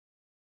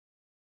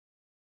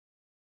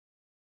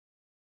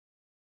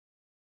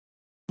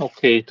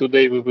Okay,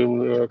 today we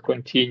will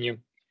continue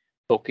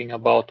talking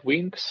about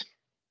wings.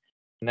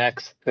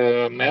 Next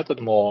method,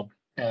 more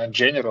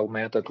general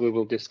method we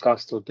will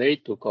discuss today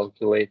to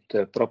calculate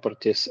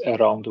properties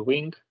around the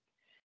wing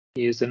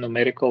is a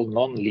numerical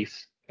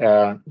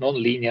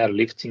nonlinear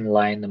lifting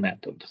line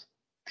method.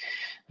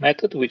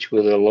 Method which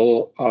will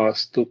allow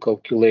us to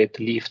calculate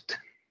lift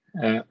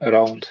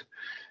around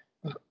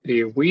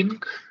a wing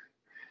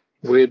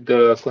with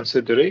the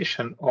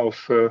consideration of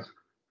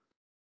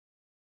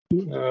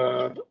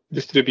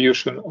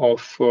distribution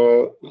of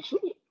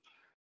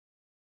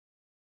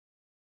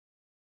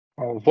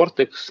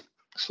vortex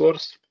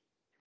source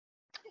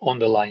on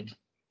the line.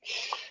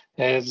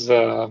 As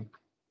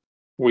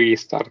we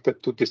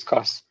started to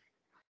discuss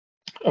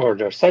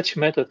earlier, such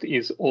method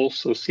is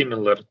also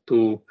similar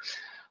to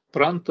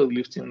Prandtl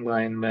lifting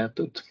line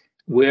method,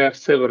 where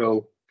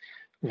several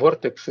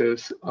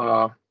vortexes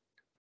are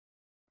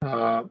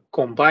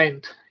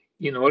combined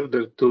in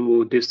order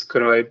to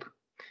describe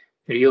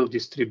real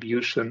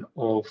distribution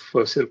of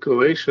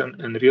circulation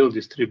and real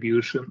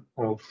distribution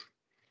of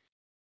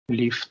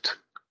lift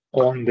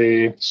on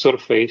the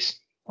surface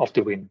of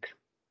the wing.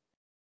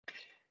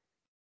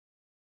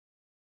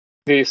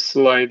 This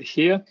slide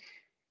here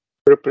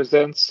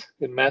represents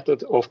the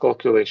method of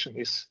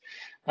calculation.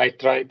 I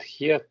tried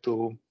here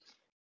to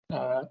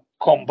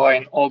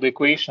combine all the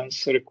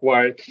equations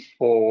required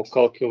for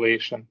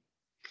calculation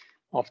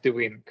of the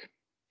wing.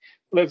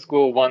 Let's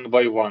go one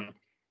by one.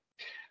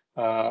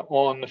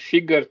 On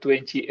figure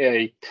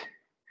 28,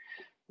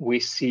 we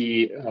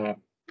see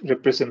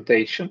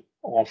representation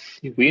of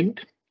the wing.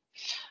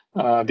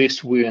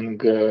 This wing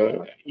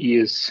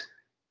is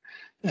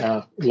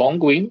a long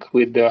wing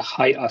with a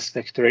high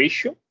aspect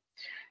ratio.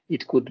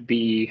 It could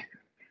be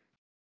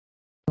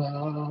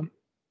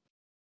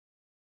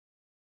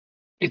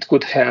it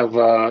could have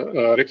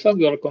a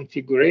rectangular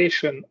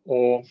configuration,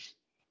 or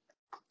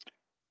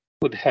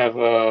could have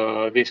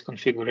this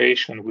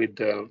configuration with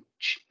the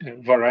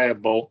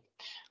variable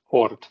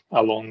chord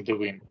along the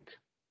wing.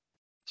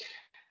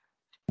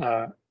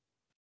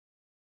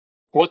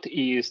 What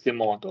is the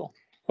model?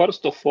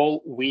 First of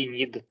all, we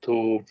need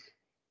to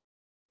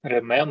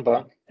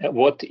remember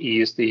what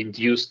is the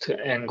induced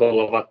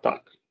angle of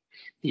attack.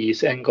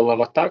 Is angle of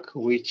attack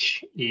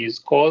which is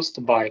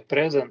caused by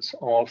presence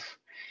of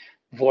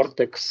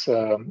vortex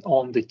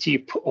on the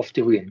tip of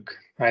the wing,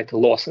 right?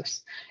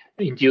 Losses.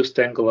 Induced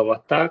angle of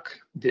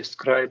attack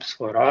describes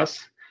for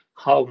us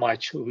how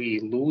much we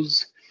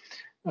lose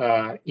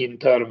in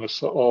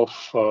terms of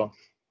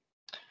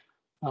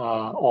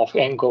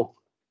angle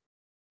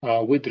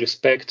with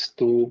respect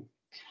to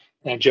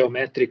a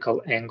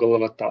geometrical angle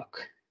of attack.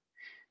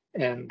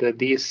 And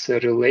this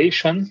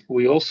relation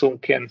we also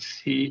can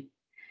see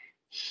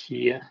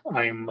here.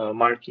 I'm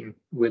marking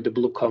with the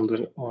blue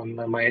color on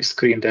my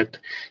screen that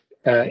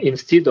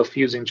instead of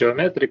using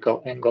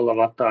geometrical angle of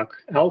attack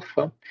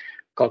alpha,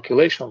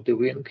 calculation of the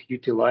wing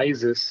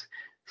utilizes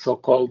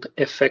so-called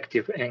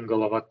effective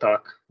angle of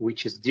attack,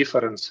 which is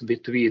difference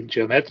between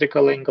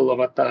geometrical angle of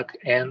attack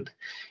and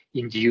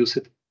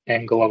induced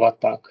angle of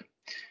attack.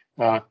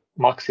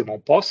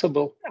 Maximum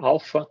possible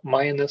alpha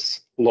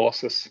minus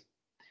losses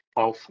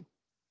alpha,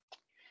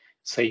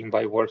 saying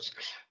by words.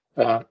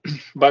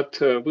 But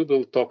we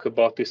will talk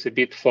about this a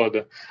bit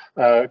further.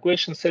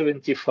 Question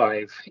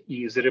 75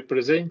 is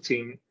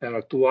representing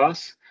to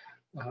us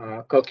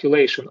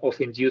calculation of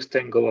induced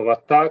angle of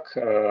attack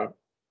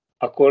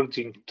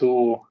according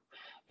to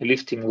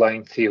lifting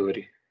line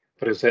theory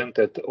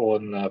presented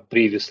on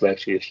previous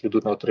lecture. If you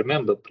do not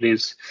remember,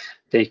 please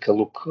take a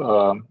look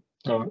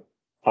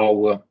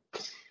our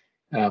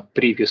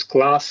previous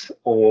class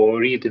or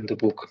read in the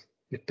book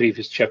the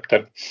previous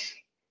chapter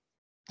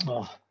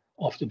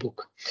of the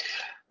book.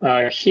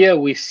 Here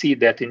we see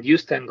that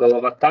induced angle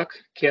of attack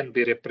can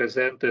be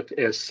represented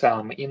as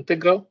some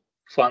integral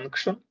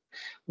function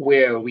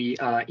where we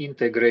are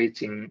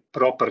integrating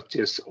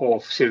properties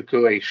of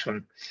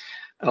circulation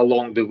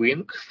along the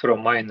wing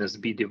from minus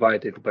b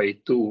divided by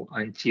 2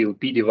 until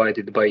b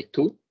divided by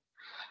 2.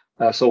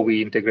 So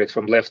we integrate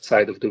from left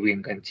side of the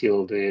wing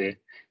until the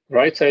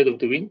right side of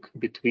the wing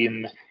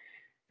between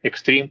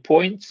extreme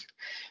points.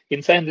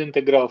 Inside the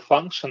integral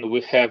function,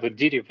 we have a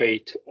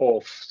derivative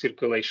of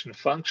circulation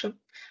function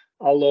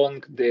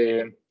along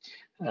the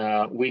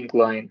wing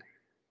line,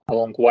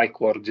 along y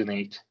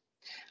coordinate.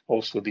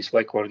 Also, this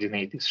y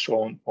coordinate is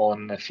shown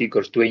on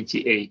figure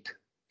 28.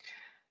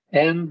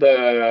 And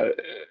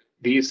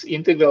this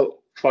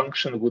integral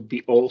function would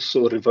be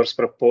also reverse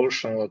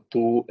proportional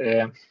to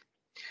a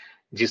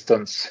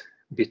distance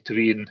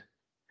between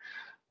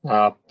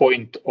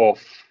point of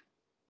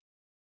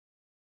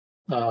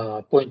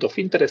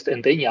interest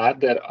and any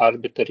other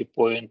arbitrary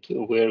point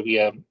where we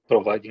are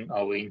providing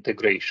our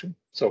integration.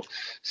 So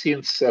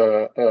since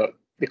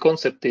the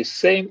concept is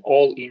same,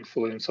 all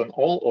influence on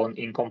all on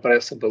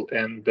incompressible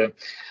and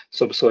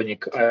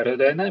subsonic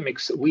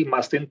aerodynamics, we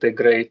must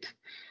integrate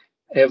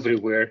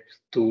everywhere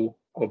to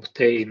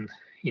obtain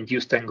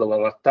induced angle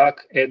of attack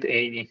at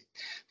any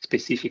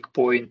specific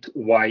point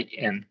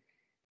yn.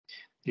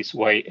 this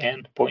y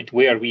endpoint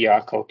where we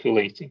are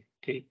calculating,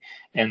 okay,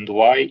 and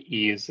y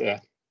is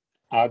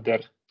other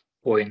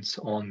points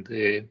on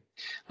the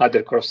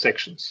other cross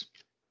sections.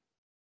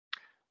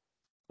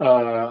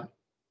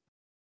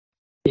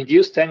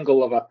 Induced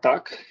angle of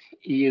attack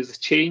is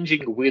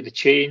changing with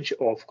change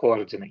of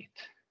coordinate.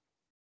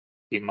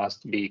 We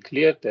must be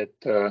clear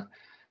that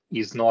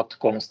is not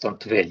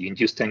constant value.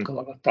 Induced angle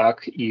of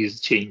attack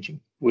is changing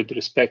with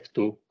respect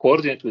to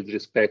coordinate, with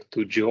respect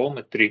to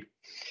geometry,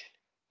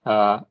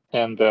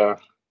 and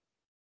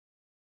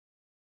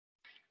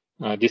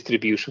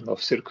distribution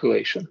of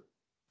circulation.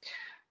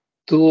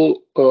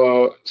 To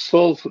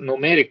solve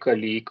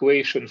numerically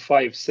equation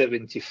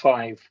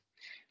 575,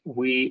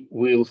 we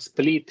will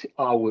split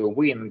our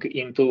wing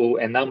into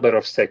a number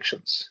of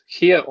sections.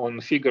 Here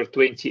on figure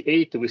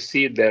 28, we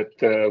see that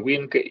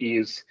wing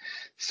is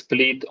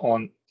split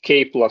on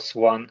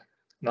k+1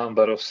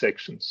 number of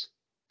sections.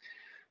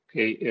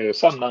 Okay,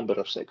 some number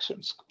of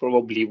sections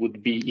probably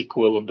would be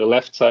equal on the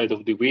left side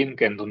of the wing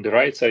and on the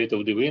right side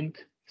of the wing.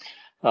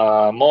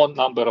 More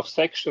number of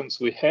sections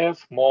we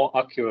have, more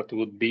accurate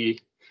would be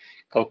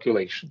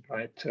calculation,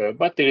 right?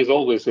 But there is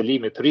always a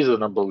limit,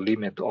 reasonable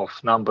limit of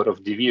number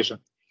of division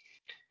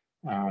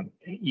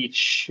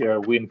each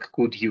wing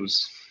could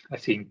use. I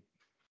think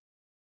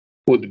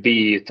would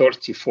be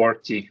 30,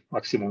 40,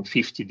 maximum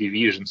 50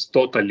 divisions,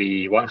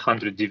 totally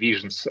 100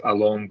 divisions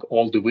along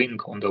all the wing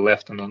on the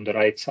left and on the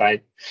right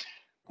side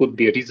could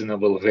be a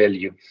reasonable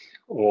value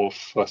of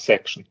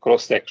section,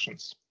 cross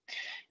sections.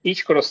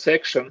 Each cross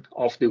section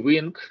of the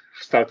wing,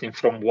 starting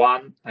from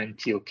 1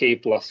 until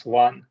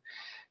k+1,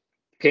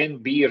 can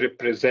be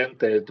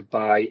represented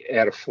by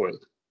airfoil.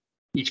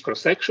 Each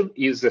cross section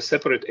is a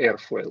separate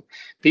airfoil.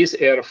 This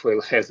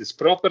airfoil has its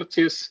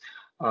properties,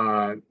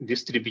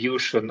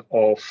 distribution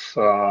of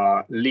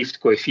lift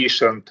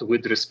coefficient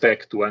with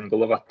respect to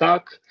angle of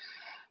attack,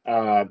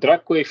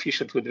 drag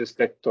coefficient with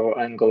respect to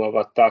angle of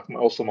attack,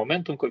 also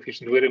momentum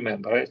coefficient, we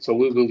remember, right? So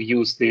we will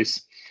use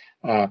these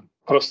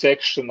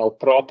cross-sectional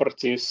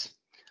properties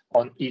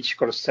on each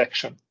cross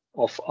section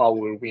of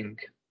our wing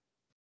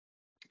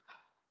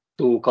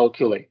to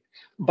calculate.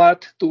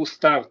 But to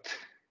start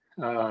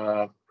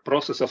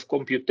process of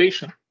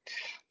computation,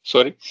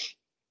 to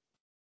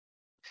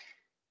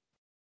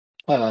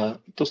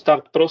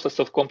start process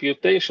of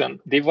computation,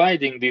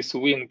 dividing this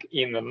wing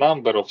in a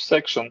number of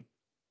sections,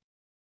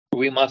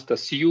 we must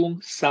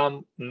assume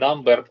some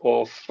number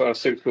of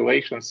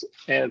circulations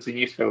as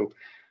initial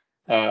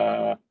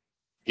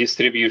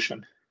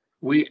distribution.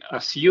 We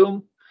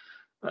assume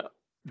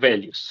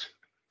values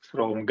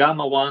from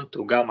gamma 1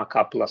 to gamma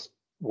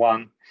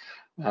k+1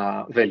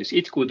 values.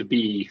 It could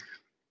be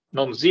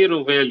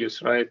non-zero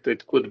values, right?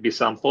 It could be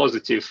some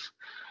positive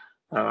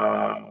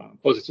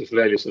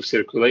values of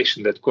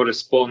circulation that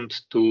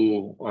correspond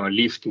to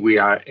lift we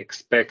are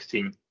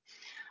expecting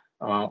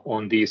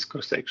on this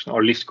cross section,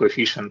 or lift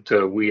coefficient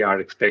we are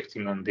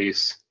expecting on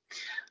this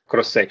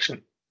cross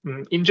section.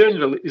 In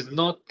general, it's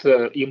not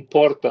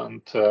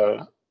important.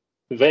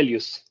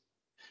 Values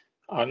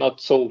are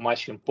not so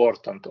much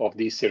important of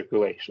these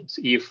circulations.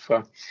 If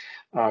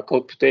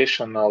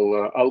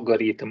computational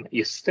algorithm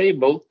is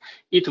stable,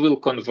 it will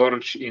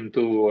converge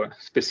into a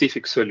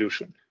specific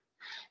solution.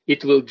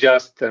 It will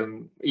just,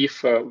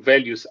 if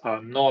values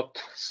are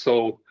not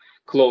so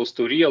close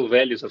to real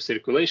values of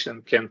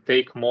circulation, can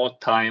take more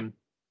time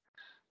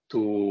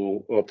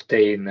to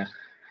obtain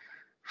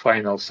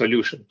final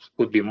solution.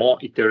 Could be more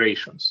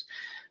iterations,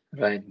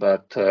 right?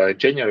 But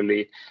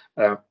generally,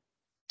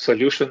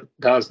 solution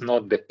does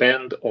not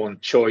depend on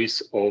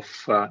choice of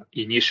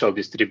initial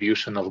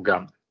distribution of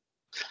gamma.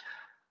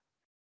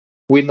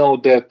 We know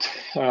that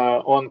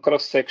on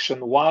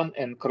cross-section 1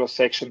 and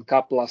cross-section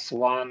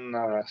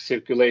k+1,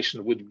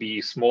 circulation would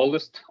be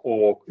smallest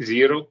or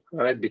zero,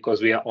 right?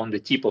 Because we are on the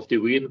tip of the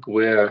wing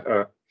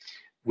where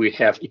we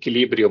have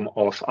equilibrium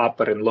of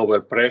upper and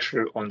lower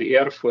pressure on the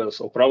airfoil,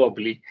 so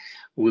probably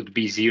would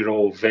be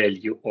zero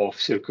value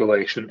of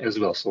circulation as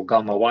well. So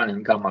gamma 1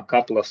 and gamma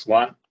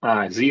k+1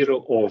 are zero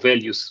or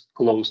values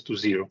close to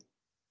zero.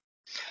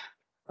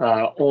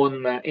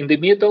 In the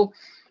middle,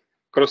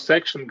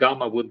 cross-section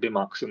gamma would be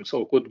maximum.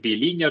 So it could be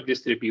linear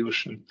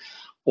distribution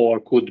or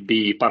could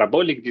be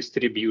parabolic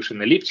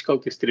distribution, elliptical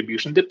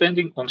distribution,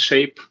 depending on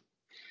shape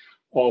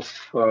of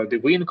the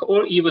wing,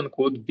 or even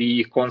could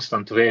be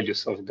constant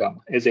values of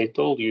gamma. As I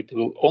told you, it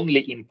will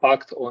only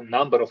impact on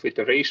number of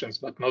iterations,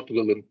 but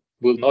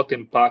will not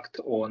impact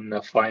on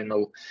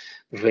final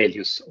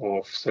values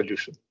of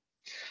solution.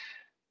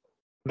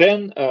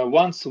 Then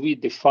once we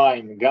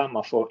define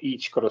gamma for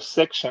each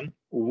cross-section,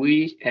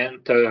 we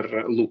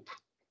enter loop.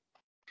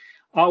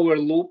 Our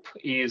loop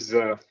is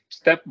a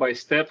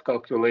step-by-step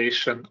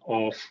calculation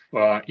of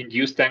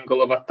induced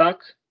angle of attack,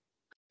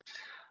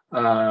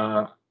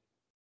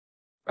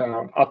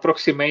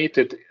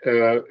 approximated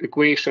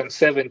equation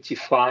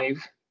 75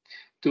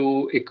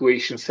 to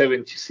equation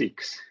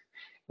 76,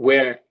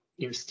 where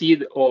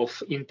instead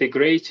of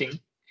integrating,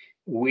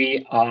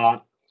 we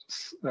are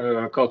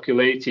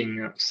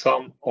calculating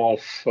sum of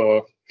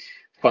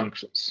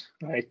functions,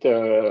 right?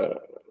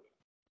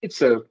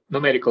 it's a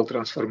numerical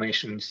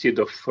transformation instead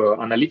of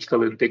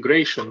analytical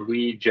integration.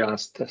 We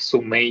just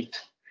summate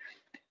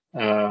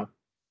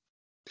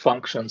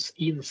functions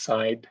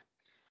inside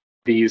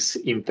this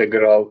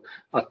integral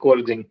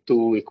according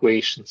to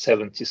equation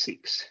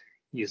 76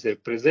 is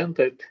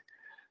represented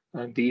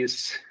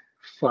this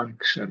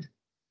function.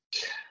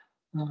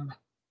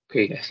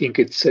 Okay, I think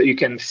it's you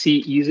can see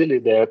easily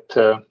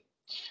that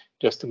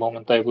just a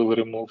moment, I will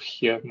remove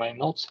here my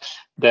notes,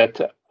 that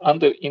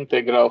under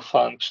integral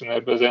function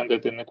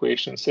represented in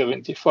equation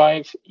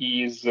 75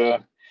 is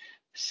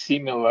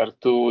similar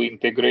to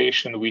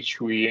integration which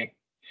we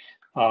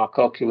are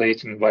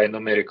calculating by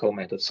numerical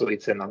method. So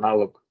it's an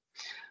analog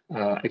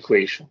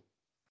equation.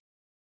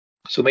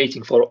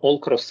 Summating for all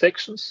cross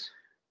sections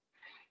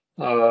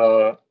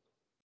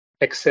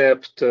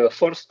except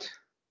first,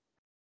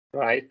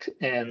 right,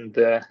 and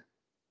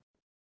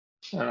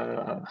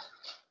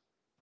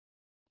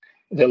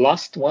the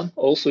last one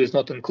also is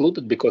not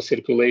included because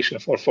circulation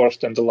for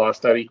first and the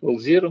last are equal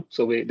 0,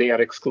 so they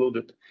are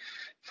excluded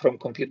from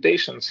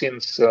computation.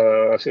 Since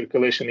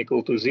circulation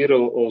equal to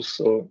 0,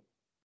 also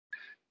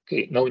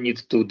okay, no need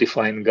to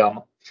define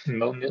gamma,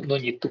 no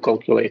need to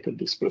calculate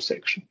this per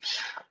section.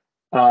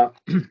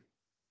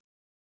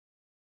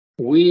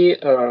 We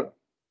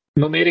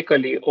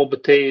numerically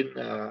obtain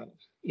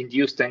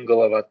induced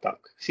angle of attack,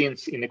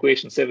 since in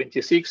equation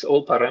 76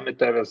 all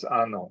parameters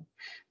are known.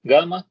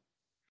 Gamma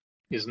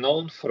is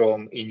known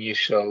from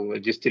initial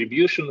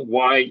distribution.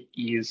 Y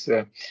is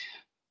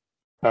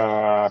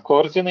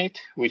coordinate,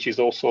 which is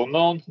also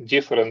known.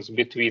 Difference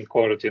between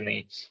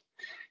coordinates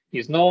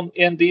is known,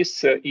 and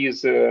this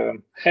is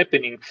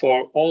happening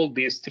for all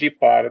these three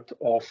parts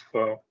of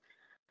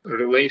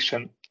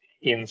relation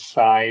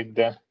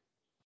inside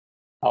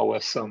our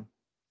sum.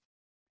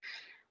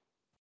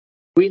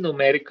 We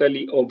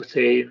numerically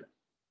obtain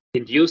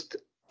induced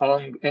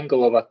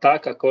angle of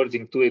attack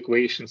according to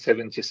equation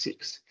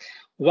 76.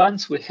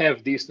 Once we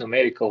have this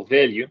numerical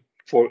value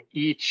for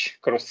each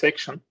cross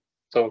section,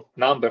 so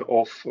number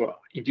of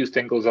induced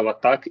angles of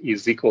attack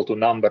is equal to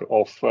number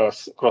of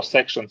cross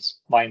sections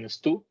minus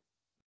 2,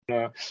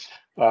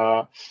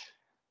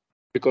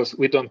 because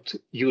we don't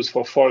use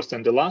for first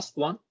and the last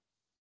one,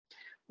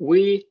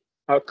 we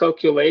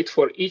calculate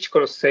for each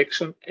cross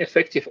section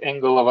effective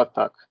angle of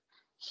attack.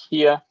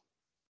 Here,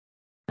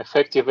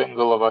 effective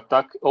angle of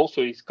attack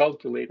also is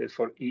calculated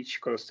for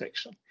each cross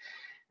section.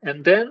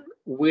 And then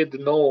with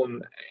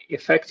known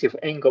effective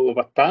angle of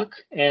attack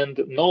and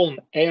known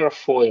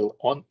airfoil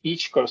on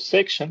each cross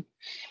section,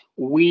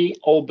 we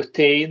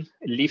obtain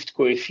lift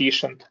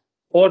coefficient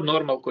or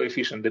normal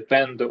coefficient,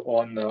 depend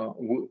on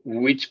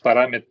which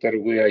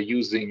parameter we are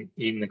using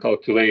in the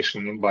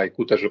calculation by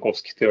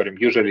Kuta-Zhukovsky theorem,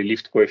 usually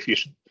lift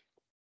coefficient.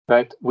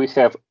 Right? We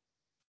have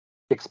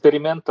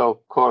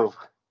experimental curve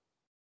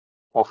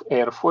of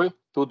airfoil,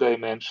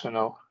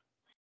 two-dimensional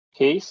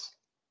case,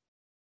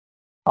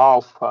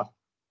 alpha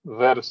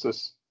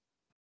versus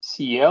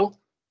CL,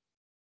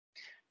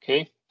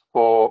 okay,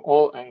 for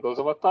all angles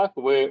of attack,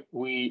 where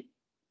we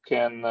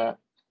can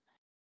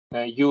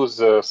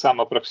use some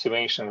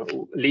approximation,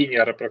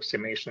 linear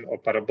approximation or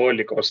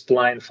parabolic or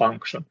spline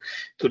function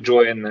to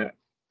join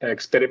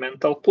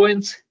experimental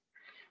points.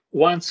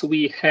 Once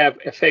we have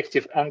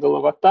effective angle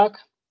of attack,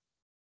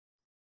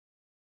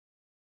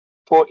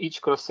 for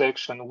each cross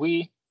section,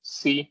 we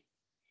see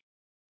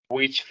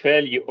which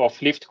value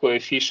of lift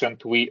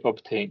coefficient we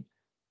obtain.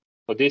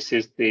 So this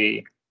is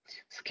the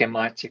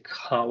schematic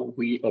how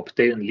we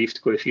obtain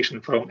lift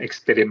coefficient from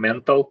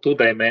experimental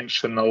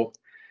two-dimensional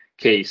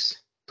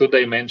case,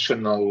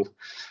 two-dimensional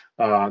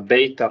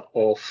data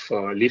of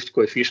lift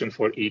coefficient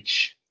for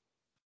each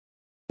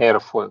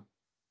airfoil.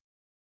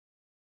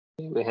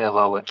 We have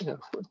our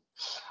airfoil.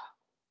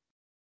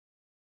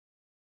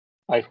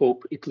 I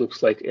hope it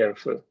looks like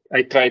airfoil.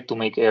 I tried to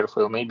make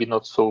airfoil, maybe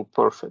not so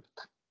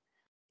perfect.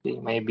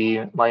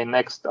 Maybe my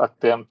next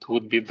attempt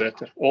would be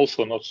better.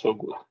 Also not so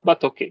good,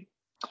 but okay.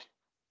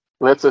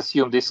 Let's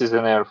assume this is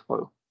an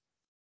airfoil.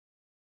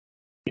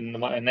 In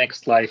my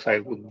next life, I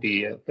would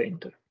be a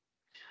painter.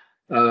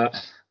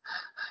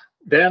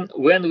 Then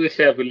when we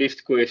have a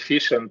lift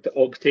coefficient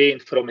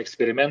obtained from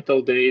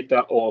experimental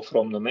data or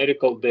from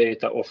numerical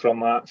data or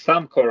from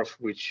some curve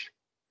which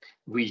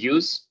we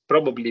use,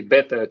 probably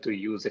better to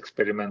use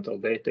experimental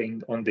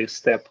data on this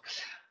step,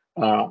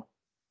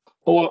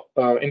 or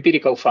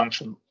empirical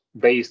function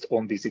based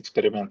on this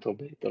experimental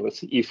data. Let's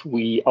see if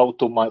we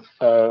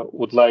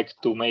would like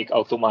to make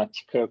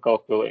automatic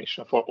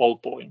calculation for all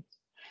points.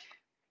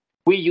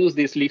 We use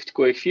this lift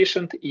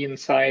coefficient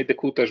inside the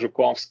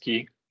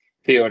Kuta-Zhukovsky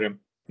theorem,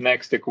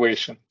 next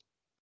equation,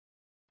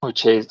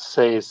 which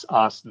says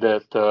us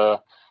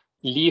that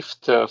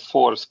lift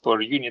force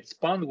per unit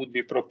span would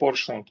be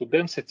proportional to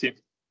density,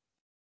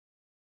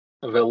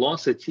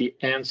 velocity,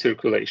 and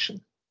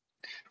circulation.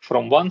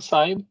 From one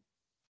side,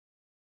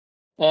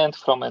 and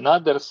from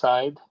another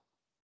side,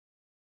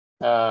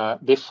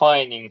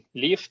 defining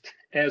lift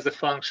as a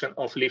function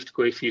of lift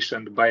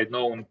coefficient by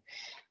known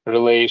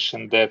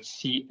relation that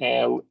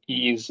CL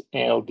is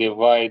L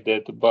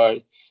divided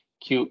by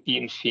Q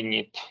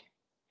infinite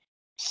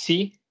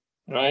C,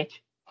 right?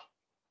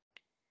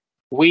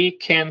 We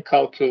can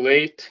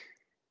calculate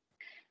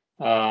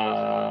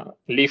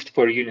lift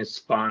per unit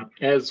span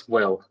as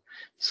well.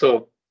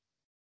 So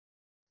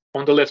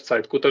on the left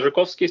side,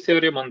 Kutarzhekovsky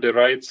theorem, on the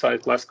right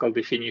side, classical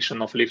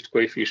definition of lift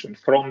coefficient.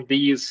 From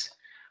these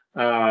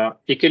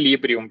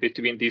equilibrium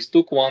between these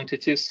two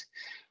quantities,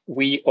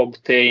 we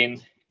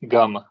obtain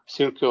gamma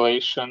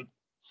circulation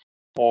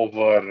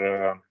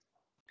over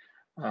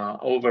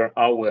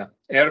our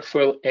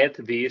airfoil at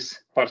this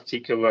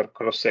particular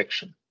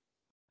cross-section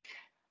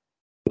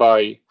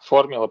by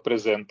formula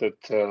presented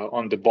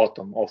on the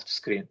bottom of the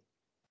screen.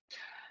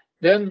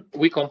 Then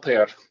we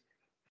compare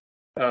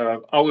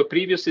our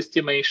previous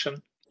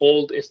estimation,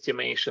 old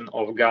estimation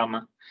of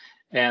gamma,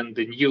 and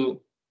the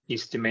new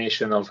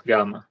estimation of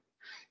gamma.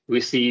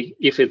 We see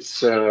if it's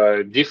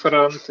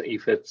different,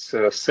 if it's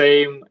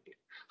same,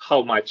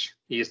 how much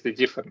is the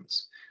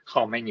difference,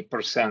 how many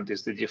percent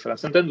is the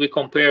difference, and then we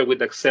compare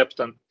with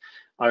accepted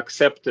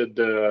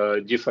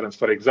difference.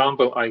 For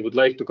example, I would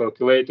like to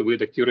calculate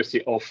with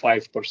accuracy of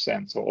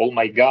 5%. So all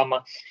my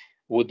gamma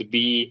would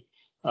be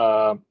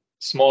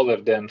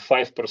smaller than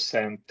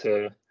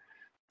 5%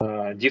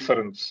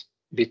 difference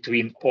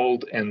between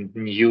old and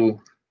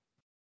new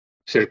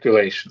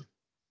circulation.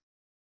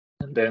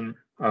 And then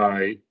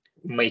I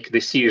make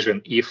decision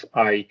if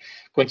I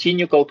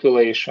continue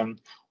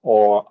calculation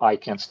or I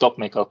can stop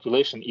my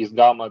calculation if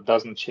gamma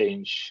doesn't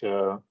change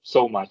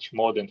so much,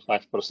 more than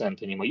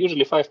 5% anymore.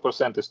 Usually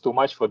 5% is too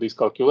much for this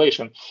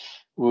calculation.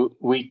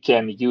 We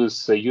can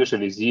use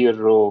usually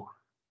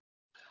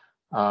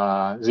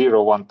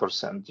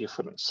 0.01%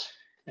 difference,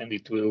 and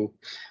it will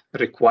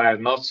require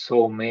not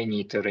so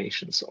many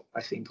iterations. So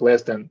I think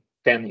less than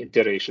 10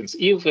 iterations.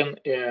 Even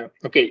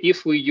okay,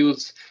 if we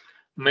use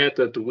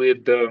method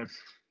with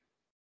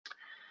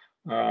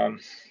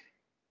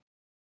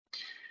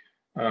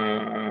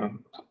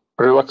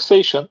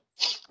relaxation,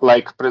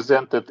 like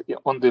presented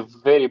on the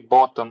very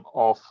bottom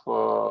of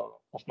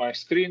my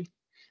screen,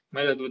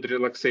 method with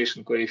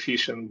relaxation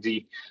coefficient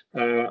D,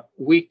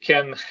 we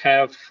can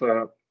have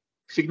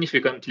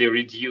significantly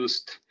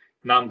reduced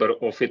number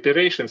of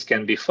iterations,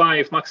 can be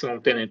 5,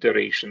 maximum 10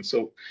 iterations.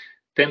 So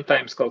 10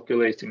 times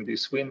calculating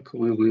this wing,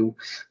 we will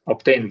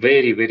obtain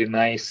very, very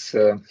nice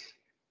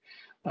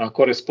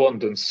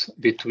correspondence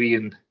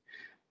between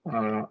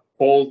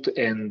old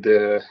and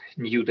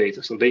new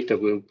data. So data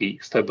will be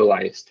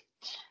stabilized.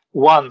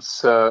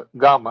 Once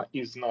gamma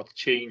is not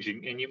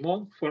changing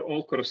anymore for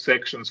all cross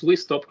sections, we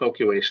stop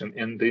calculation.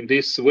 And in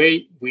this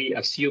way, we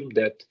assume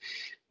that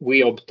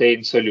we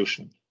obtain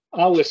solution.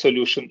 Our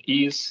solution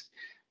is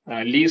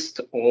a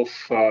list of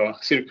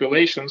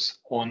circulations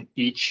on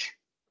each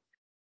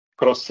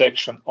cross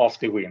section of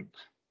the wing.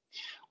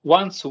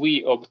 Once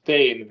we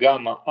obtain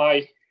gamma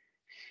I,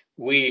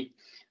 we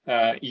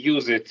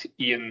use it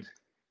in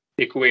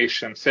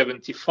equation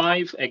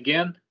 75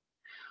 again,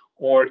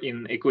 or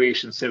in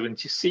equation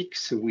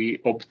 76, we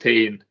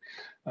obtain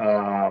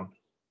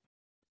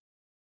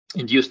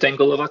induced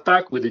angle of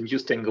attack. With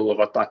induced angle of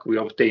attack, we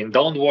obtain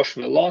downwash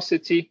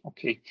velocity.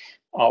 Okay,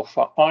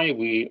 alpha I,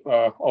 we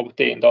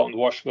obtain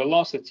downwash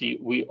velocity,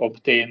 we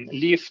obtain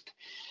lift,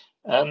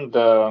 and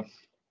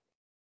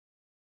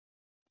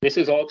this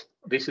is all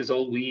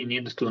we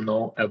need to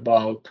know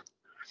about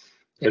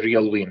a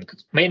real wing.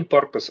 Main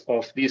purpose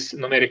of this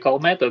numerical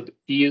method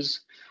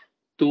is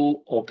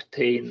to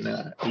obtain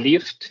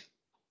lift,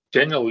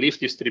 general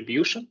lift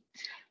distribution,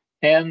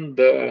 and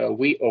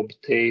we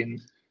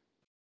obtain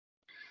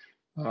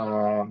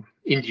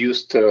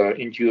induced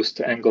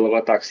angle of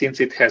attack,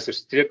 since it has a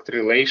strict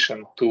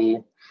relation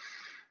to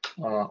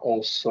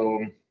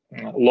also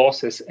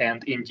losses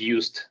and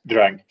induced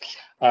drag.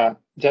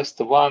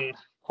 Just one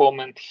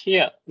comment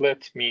here.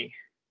 Let me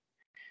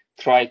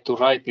try to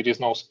write. There is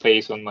no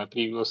space on my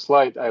previous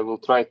slide. I will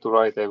try to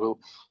write. I will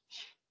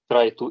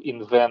try to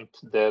invent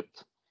that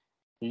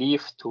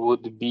lift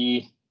would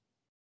be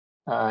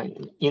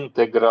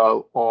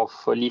integral of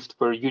lift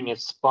per unit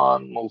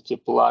span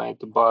multiplied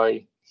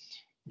by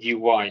dy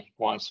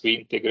once we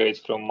integrate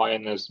from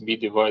minus b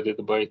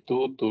divided by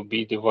 2 to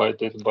b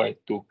divided by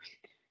 2.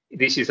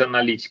 This is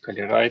analytically,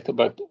 right?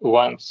 But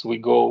once we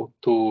go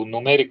to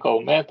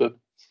numerical method,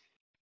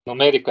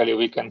 numerically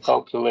we can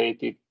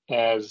calculate it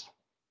as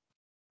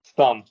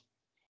sum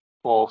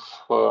of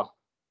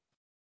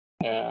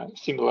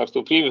similar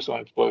to previous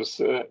one, it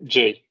was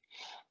j.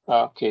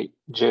 Okay,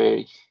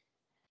 j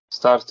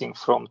starting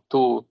from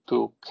 2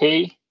 to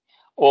k,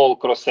 all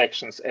cross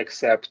sections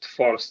except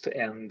first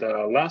and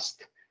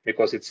last,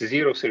 because it's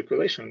zero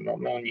circulation,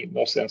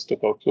 no sense to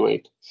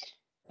calculate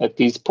at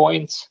these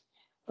points.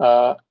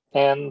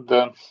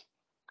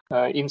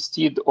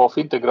 Instead of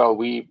integral,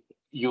 we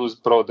use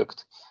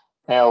product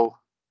L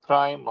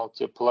prime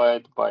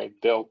multiplied by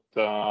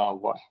delta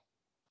y.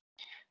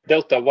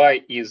 Delta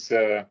y is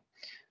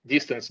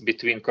distance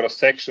between cross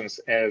sections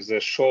as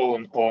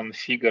shown on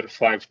figure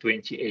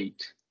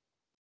 528.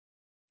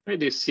 By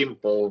this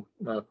simple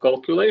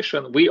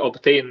calculation, we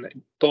obtain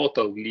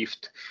total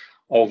lift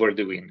over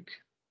the wing.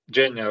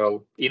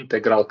 general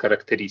integral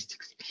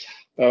characteristics.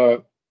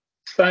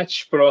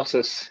 Such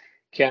process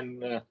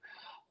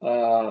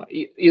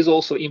is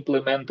also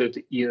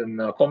implemented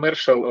in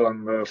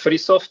commercial free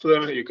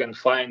software. You can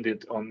find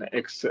it on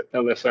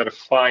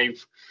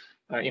XLFR5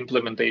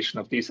 implementation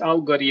of this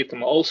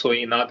algorithm, also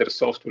in other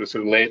softwares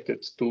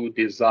related to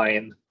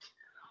design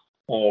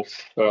of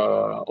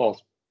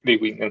the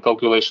wing and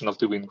calculation of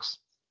the wings.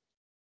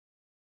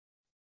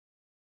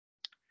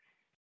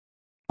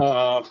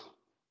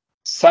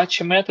 Such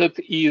a method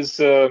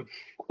is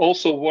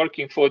also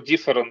working for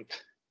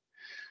different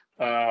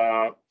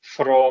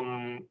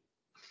from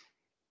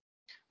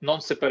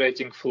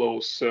non-separating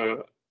flow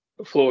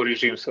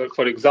regimes. So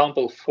for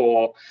example,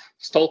 for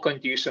stall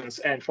conditions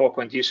and for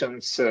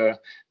conditions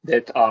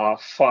that are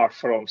far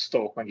from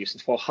stall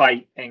conditions, for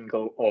high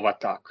angle of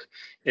attack,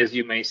 as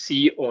you may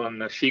see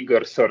on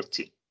figure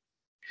 30.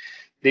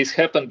 This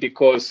happened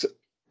because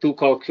to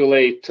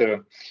calculate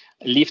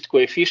lift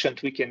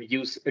coefficient, we can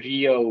use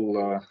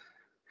real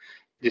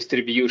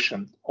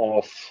distribution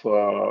of,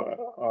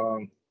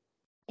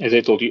 as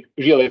I told you,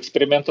 real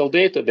experimental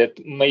data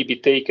that may be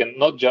taken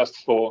not just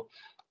for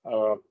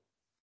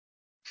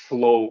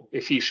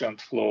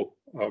efficient flow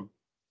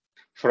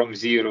from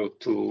 0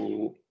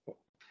 to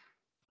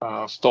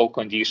stall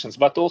conditions,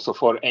 but also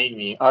for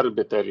any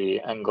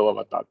arbitrary angle of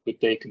attack. We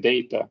take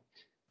data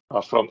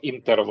from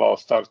interval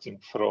starting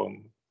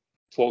from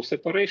flow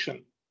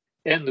separation,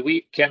 and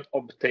we can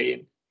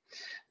obtain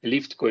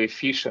lift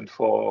coefficient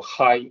for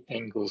high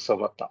angles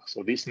of attack.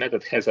 So this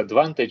method has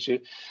advantage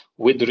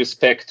with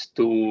respect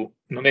to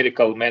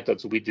numerical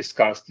methods we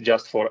discussed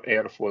just for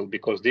airfoil,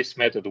 because this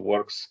method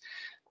works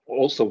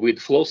also with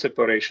flow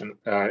separation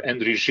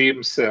and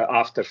regimes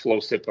after flow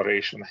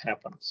separation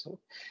happens. So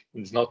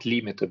it's not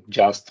limited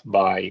just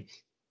by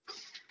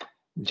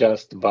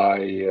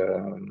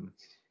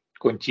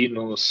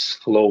continuous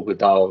flow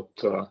without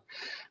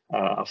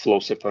flow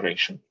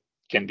separation.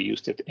 Can be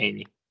used at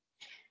any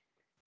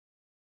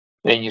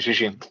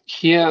regime.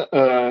 Here,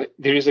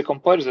 there is a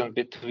comparison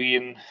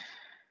between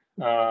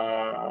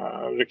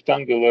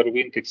rectangular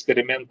wing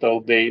experimental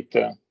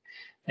data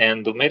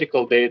and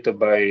numerical data.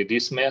 By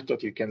this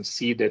method, you can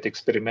see that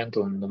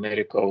experimental and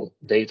numerical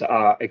data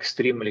are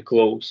extremely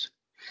close.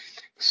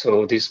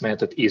 So this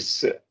method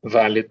is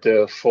valid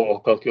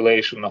for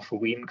calculation of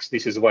wings.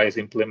 This is why it's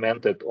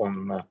implemented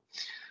on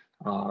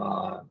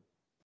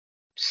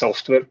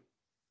software.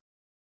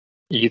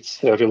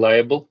 It's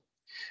reliable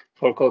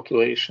for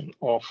calculation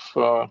of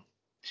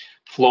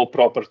flow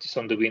properties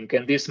on the wing.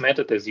 And this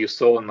method, as you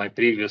saw on my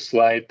previous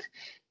slide,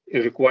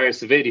 it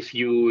requires very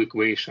few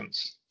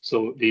equations.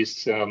 So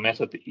this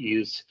method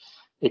is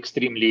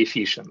extremely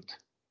efficient.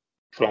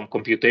 From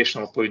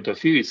computational point of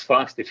view, it's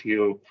fast. If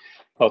you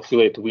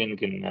calculate wing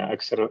in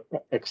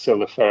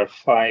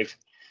XLFR5,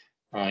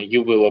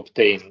 you will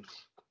obtain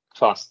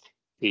fast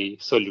the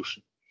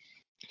solution.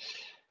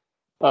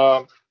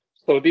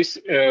 So this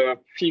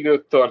figure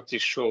 30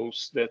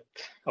 shows that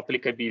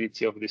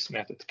applicability of this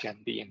method can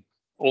be in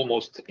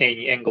almost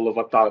any angle of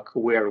attack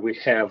where we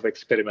have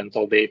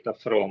experimental data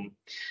from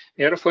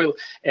airfoil.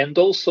 And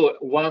also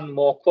one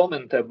more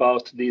comment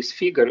about this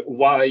figure,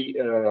 why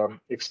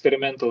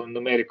experimental and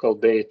numerical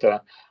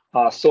data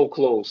are so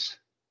close.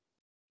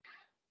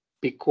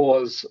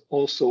 Because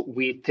also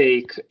we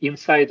take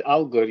inside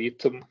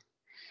algorithm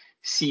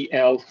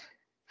CL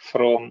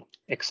from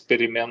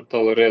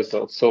experimental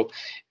results. So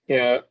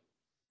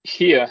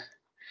here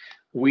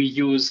we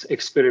use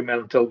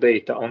experimental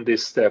data on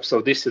this step. So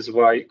this is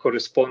why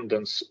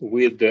correspondence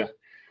with the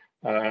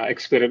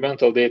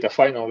experimental data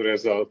final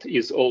result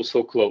is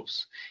also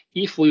close.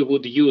 If we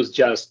would use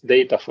just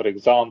data, for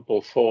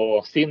example,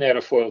 for thin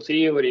airfoil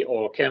theory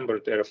or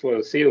cambered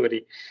airfoil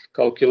theory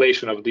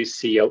calculation of this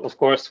CL, of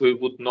course, we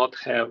would not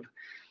have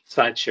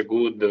such a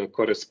good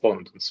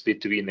correspondence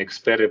between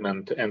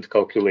experiment and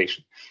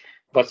calculation.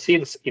 But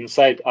since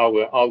inside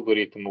our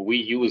algorithm we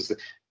use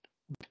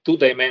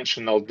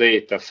two-dimensional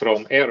data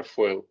from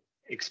airfoil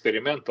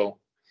experimental,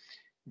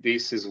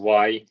 this is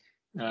why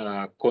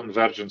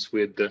convergence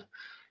with the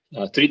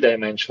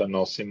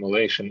three-dimensional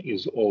simulation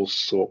is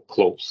also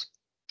close.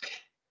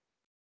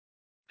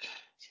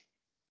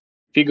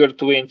 Figure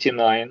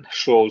 29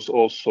 shows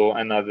also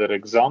another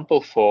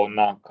example for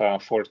NACA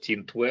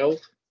 1412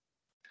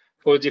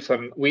 for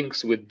different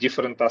wings with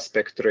different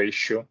aspect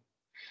ratio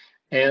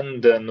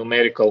and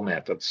numerical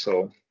methods.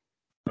 So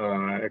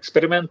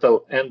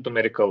experimental and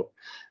numerical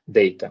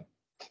data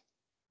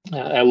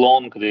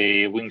along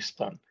the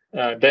wingspan,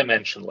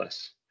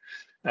 dimensionless.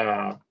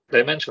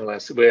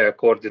 Dimensionless, where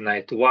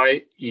coordinate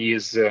y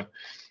is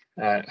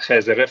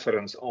has a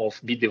reference of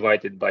b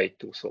divided by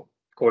 2. So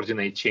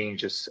coordinate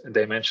changes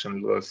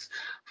dimensionless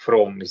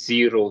from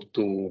 0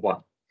 to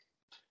 1.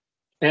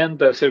 And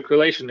the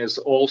circulation is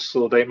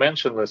also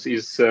dimensionless,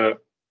 is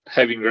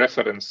having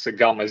reference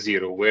gamma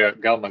 0, where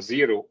gamma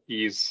 0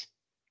 is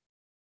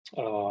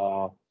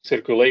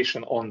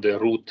circulation on the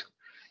root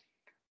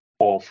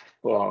of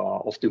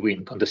the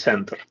wing, on the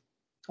center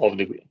of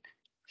the wing.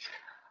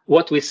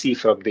 what we see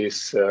from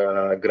these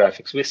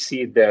graphics, we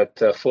see that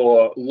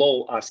for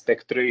low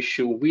aspect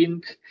ratio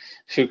wing,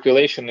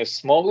 circulation is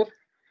smaller,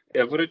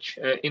 average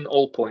in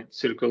all points.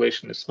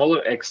 Circulation is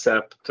smaller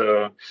except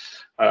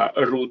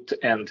root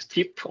and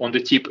tip. On the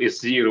tip is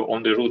 0,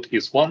 on the root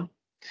is 1.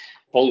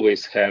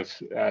 Always have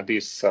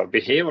this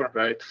behavior,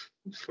 right,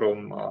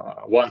 from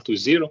 1 to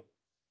 0.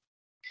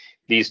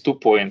 These 2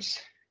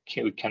 points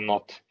we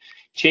cannot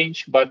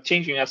change, but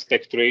changing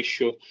aspect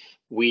ratio,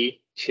 we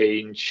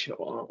change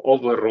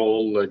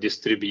overall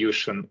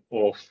distribution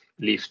of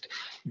lift.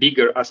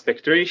 Bigger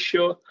aspect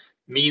ratio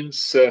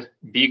means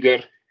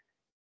bigger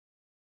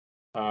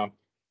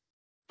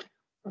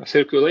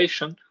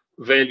circulation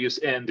values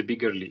and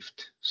bigger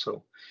lift.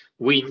 So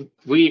we,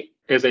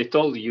 as I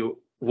told you,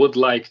 would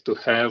like to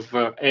have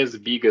as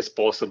big as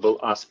possible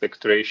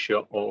aspect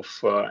ratio of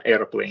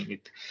airplane.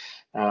 It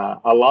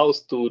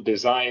allows to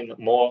design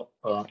more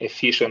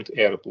efficient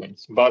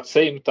airplanes. But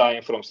same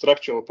time, from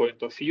structural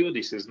point of view,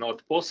 this is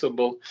not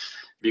possible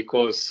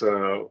because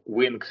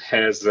wing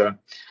has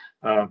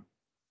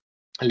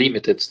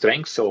limited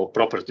strength or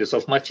properties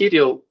of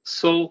material.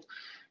 So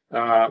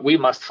we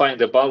must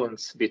find a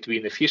balance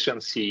between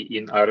efficiency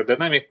in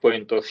aerodynamic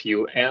point of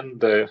view and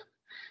the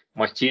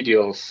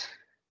materials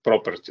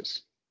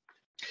properties.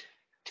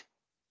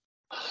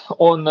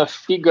 On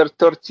figure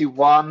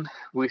 31,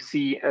 we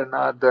see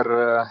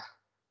another,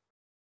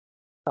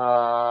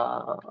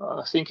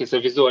 I think it's a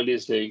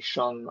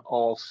visualization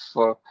of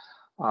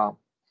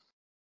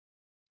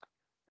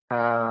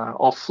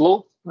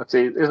flow. Let's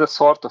say it's a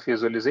sort of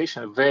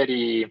visualization,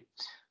 very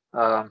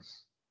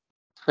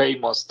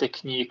famous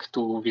technique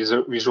to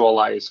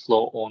visualize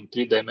flow on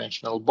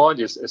three-dimensional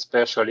bodies,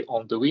 especially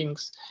on the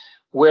wings,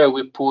 where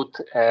we put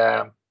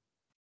a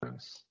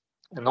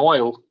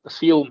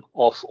film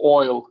of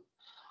oil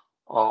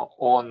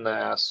on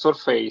the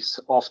surface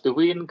of the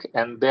wing,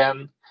 and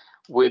then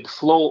with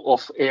flow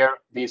of air,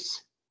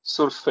 this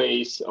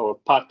surface or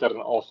pattern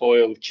of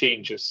oil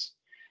changes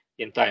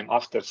in time.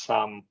 After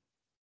some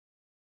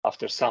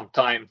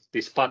time,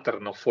 this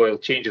pattern of oil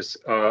changes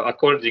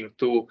according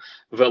to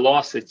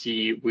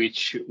velocity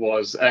which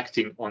was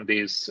acting on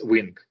this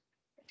wing.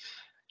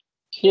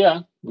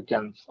 Here we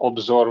can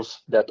observe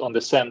that on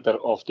the center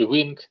of the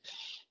wing,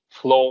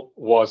 flow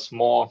was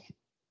more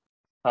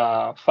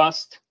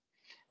fast.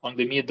 On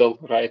the middle,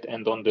 right,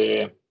 and on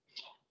the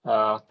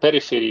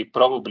periphery,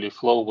 probably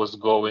flow was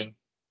going,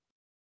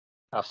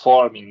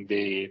 forming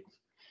the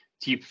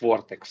tip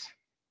vortex.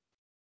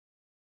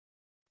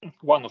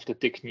 One of the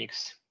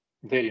techniques,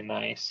 very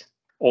nice,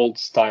 old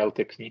style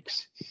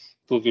techniques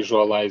to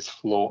visualize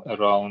flow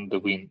around the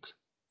wing.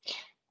 I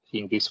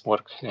think this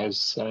work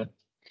has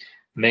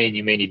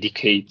many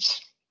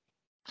decades.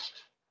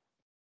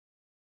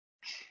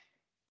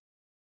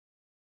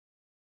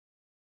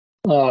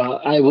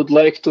 I would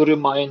like to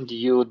remind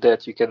you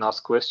that you can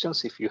ask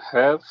questions if you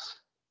have,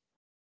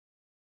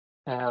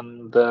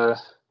 and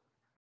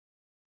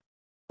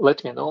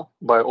let me know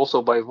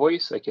also by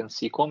voice. I can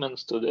see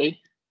comments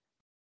today.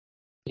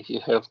 If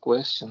you have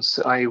questions,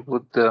 I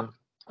would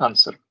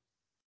answer.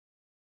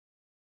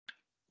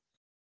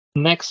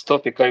 Next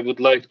topic I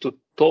would like to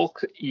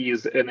talk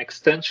is an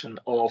extension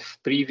of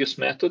previous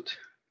method.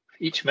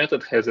 Each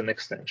method has an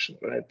extension,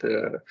 right?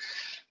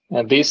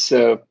 This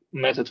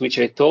method which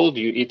I told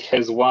you, it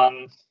has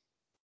one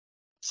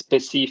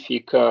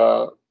specific,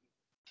 not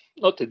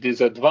a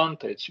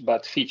disadvantage,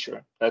 but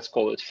feature. Let's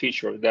call it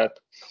feature. That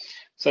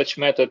such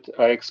method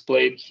I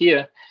explained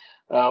here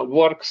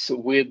works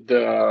with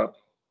the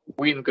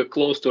wing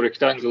close to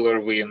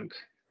rectangular wing,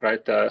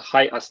 right? A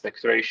high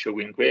aspect ratio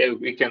wing, where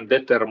we can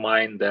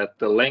determine that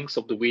the length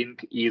of the wing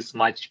is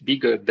much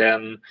bigger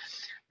than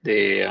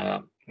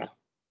the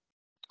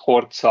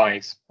chord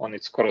size on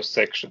its cross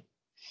section.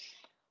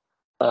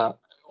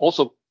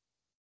 Also,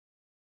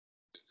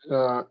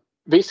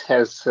 this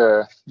is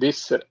a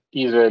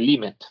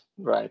limit,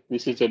 right?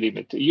 This is a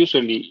limit.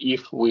 Usually,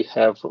 if we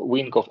have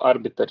wing of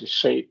arbitrary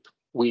shape,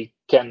 we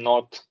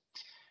cannot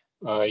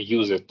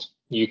use it.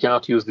 You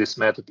cannot use this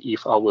method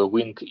if our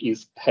wing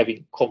is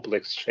having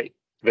complex shape,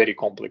 very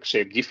complex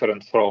shape,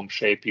 different from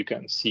shape you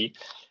can see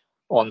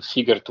on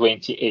figure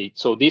 28.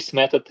 So this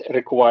method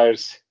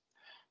requires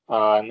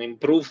an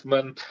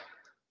improvement,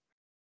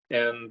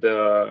 and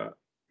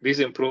this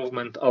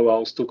improvement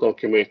allows to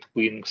calculate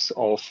wings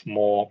of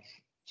more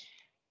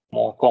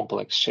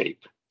complex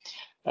shape.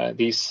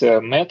 This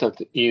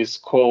method is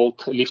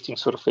called lifting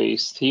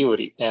surface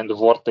theory and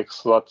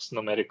Vortex Lattice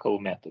numerical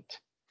method.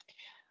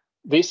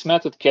 This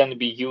method can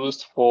be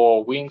used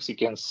for wings you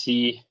can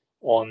see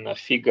on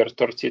figure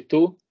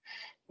 32,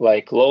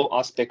 like low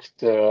aspect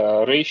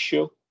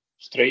ratio,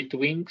 straight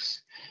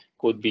wings,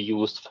 could be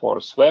used for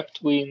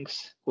swept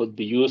wings, could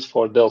be used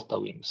for delta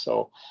wings.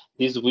 So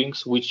these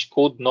wings which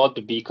could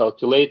not be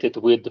calculated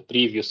with the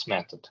previous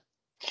method.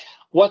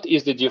 What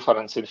is the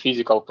difference in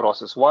physical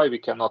process? Why we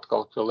cannot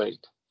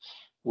calculate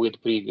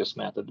with previous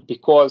method?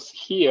 Because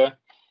here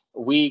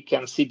we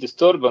can see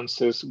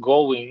disturbances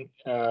going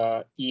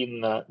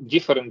in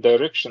different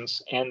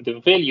directions, and the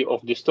value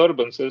of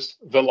disturbances,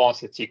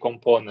 velocity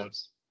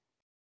components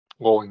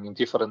going in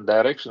different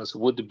directions,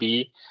 would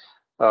be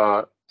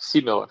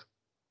similar.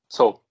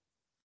 So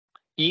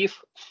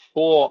if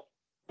for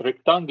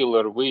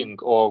rectangular wing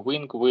or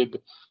wing with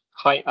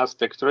high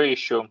aspect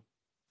ratio,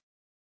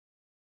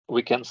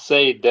 we can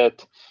say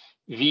that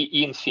V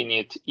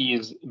infinite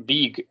is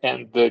big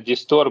and the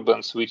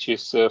disturbance which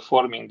is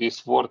forming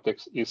this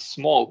vortex is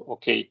small.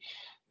 Okay,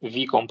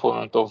 V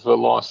component of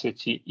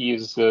velocity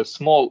is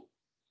small,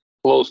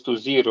 close to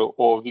zero,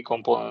 or V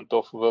component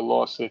of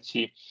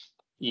velocity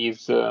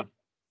is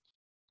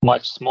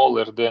much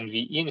smaller than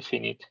V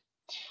infinite.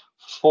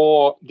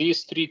 For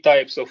these three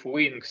types of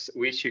wings,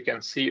 which you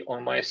can see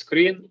on my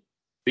screen,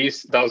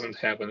 this doesn't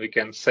happen. We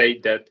can say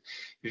that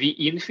V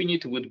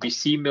infinite would be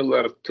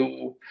similar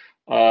to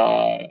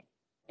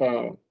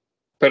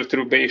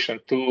perturbation,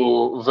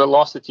 to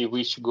velocity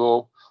which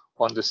go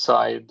on the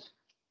side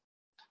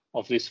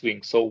of this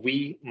wing. So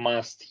we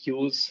must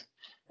use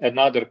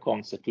another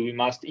concept. We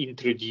must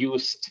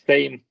introduce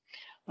same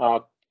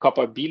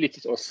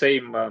capabilities or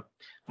same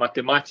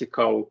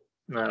mathematical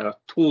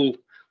tool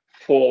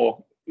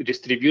for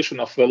distribution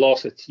of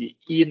velocity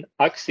in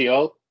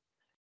axial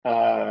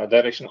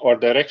direction or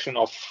direction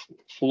of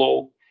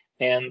flow,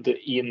 and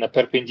in a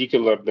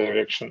perpendicular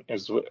direction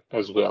as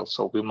well.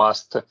 So we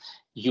must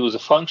use a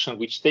function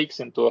which takes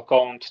into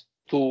account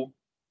two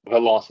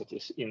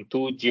velocities in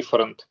two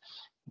different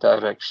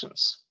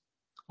directions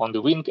on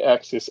the wing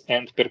axis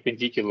and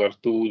perpendicular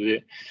to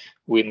the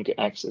wing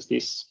axis.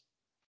 This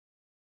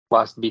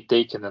must be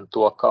taken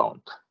into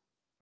account.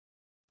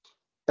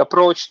 The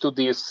approach to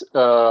this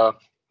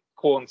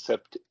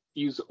concept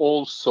is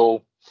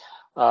also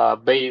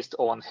based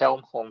on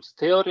Helmholtz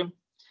theorem,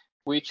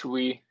 which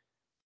we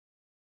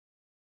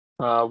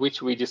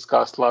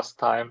discussed last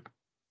time.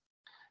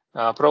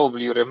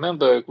 Probably you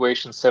remember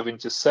equation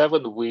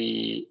 77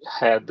 we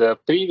had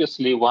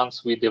previously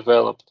once we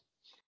developed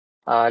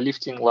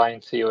lifting line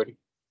theory.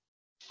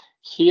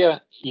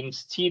 Here,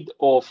 instead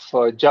of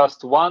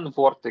just one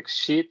vortex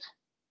sheet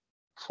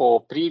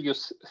for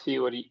previous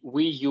theory,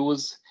 we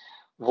use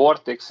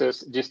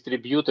vortexes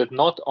distributed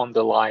not on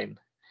the line,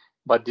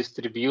 but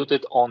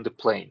distributed on the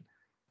plane.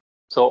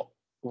 So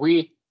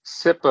we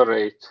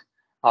separate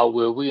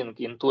our wing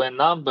into a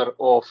number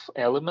of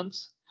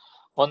elements.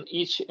 On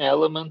each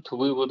element,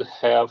 we would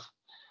have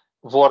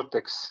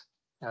vortex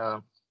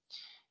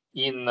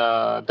in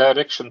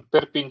direction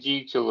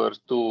perpendicular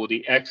to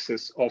the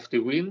axis of the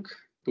wing,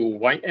 to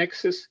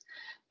y-axis,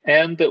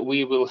 and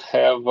we will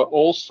have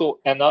also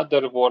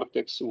another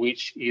vortex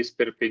which is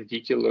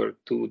perpendicular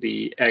to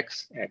the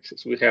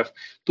x-axis. We have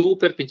two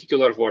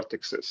perpendicular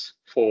vortexes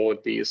for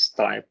this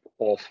type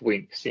of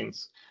wing.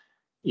 Since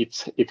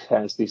it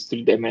has this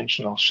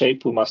three-dimensional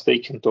shape, we must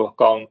take into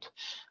account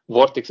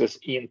vortexes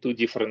in two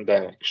different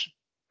directions.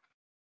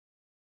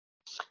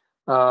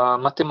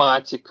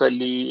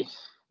 Mathematically,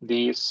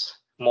 this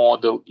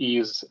model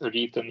is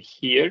written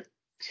here.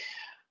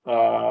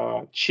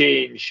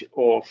 Change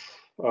of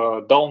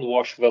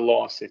downwash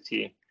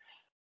velocity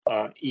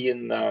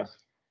in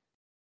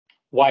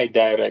y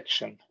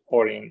direction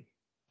or in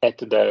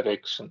z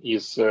direction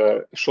is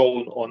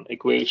shown on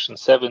equation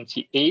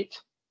 78.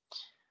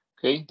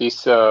 Okay,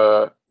 this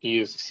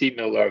is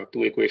similar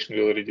to equation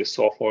we already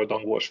saw for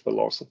downwash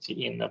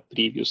velocity in a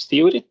previous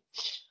theory.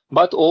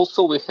 But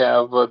also we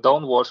have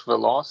downwash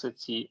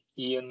velocity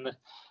in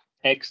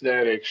x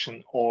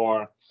direction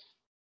or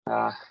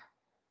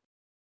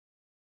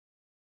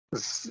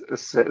z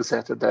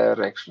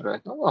direction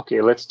right now.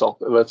 Okay, let's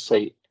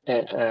say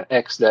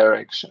x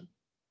direction.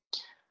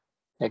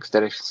 X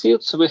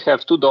direction. So we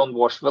have two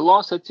downwash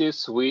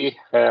velocities. We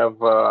have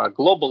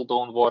global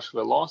downwash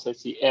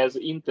velocity as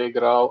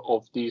integral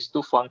of these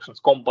two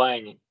functions,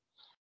 combining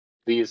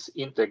this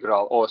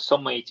integral or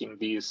summating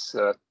these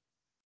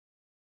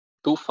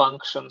two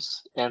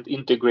functions and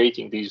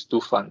integrating these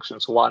two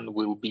functions. One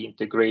will be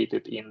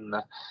integrated in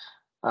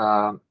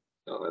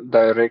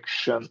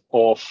direction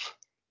of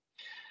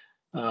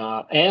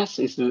s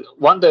is the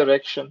one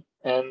direction,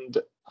 and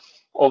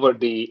over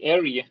the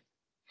area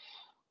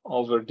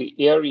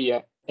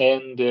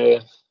and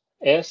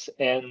s,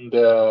 and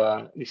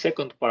the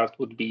second part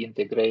would be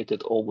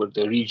integrated over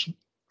the region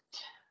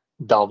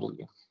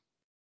w,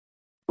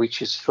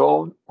 which is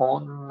shown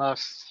on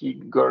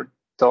figure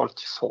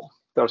 34.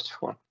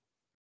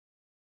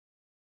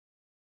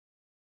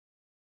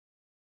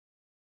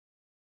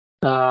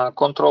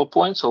 Control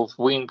points of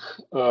wing,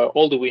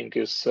 all the wing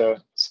is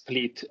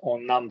split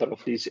on number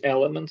of these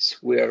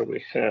elements, where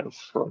we have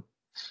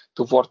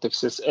two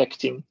vortexes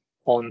acting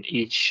on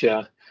each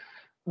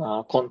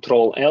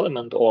control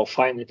element or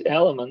finite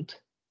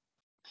element,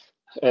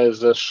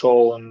 as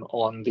shown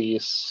on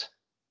this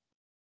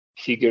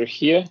figure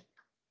here,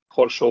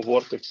 Horseshoe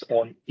vortex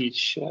on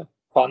each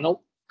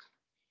panel.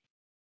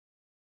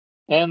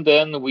 And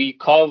then we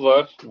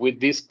cover with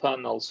these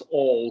panels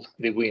all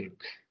the wing,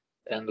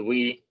 and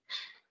we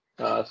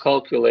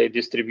calculate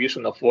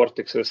distribution of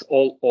vortexes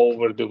all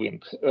over the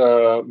wing,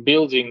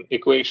 building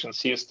equation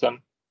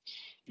system,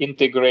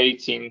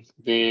 integrating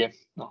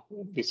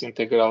this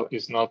integral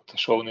is not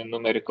shown in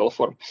numerical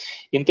form,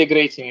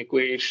 integrating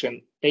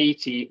equation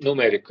 80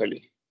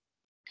 numerically.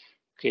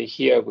 Okay,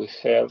 here we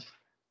have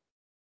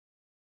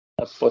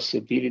a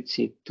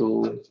possibility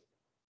to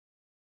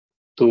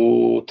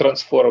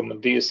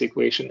transform this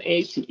equation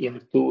 80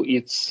 into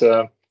its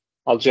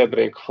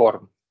algebraic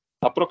form,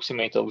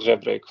 approximate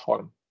algebraic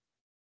form,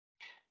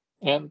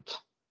 and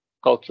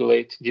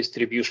calculate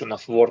distribution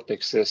of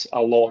vortexes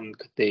along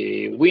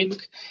the wing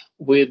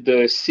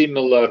with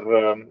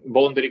similar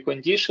boundary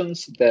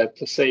conditions that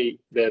say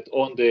that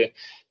on the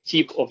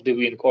tip of the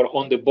wing or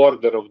on the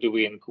border of the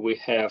wing we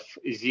have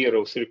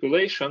zero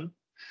circulation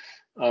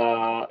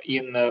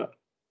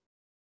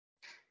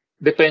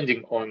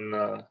depending on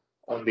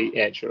the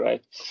edge,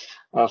 right?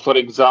 For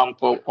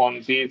example,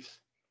 on these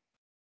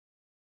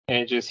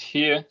edges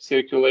here,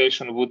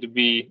 circulation would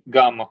be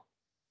gamma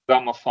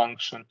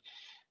function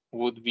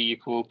would be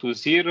equal to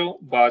 0,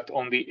 but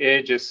on the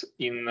edges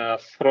in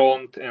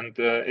front and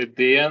at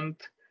the end,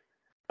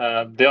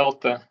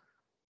 delta,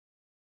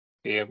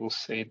 I will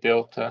say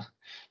delta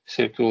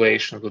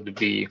circulation would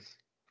be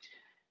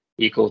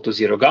equal to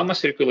 0. Gamma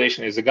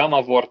circulation is a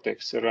gamma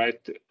vortex,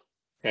 right,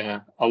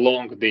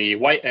 along the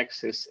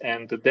y-axis,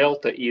 and the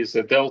delta is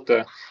a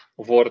delta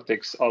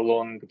vortex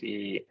along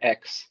the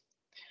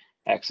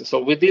x-axis.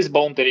 So with these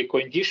boundary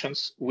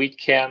conditions, we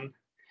can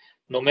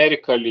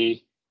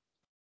numerically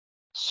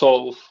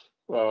solve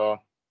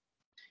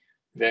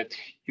that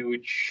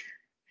huge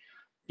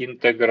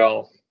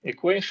integral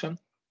equation,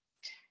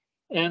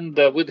 and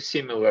with a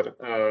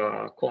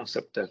similar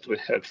concept that we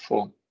had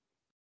for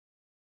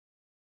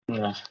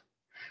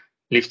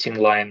lifting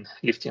line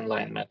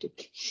method.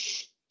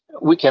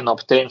 We can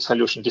obtain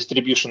solution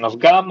distribution of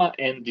gamma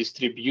and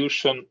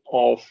distribution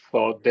of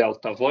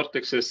delta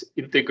vortexes,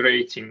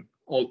 integrating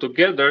all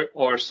together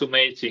or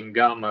summating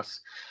gammas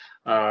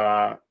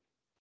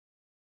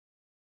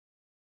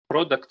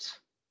products,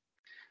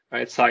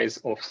 right, size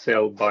of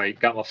cell by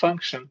gamma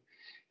function,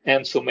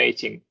 and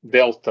summating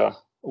delta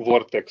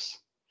vortex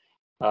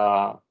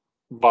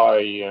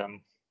by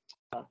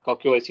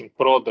calculating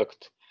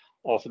product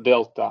of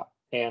delta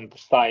and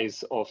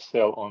size of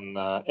cell on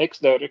x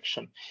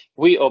direction,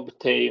 we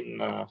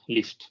obtain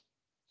lift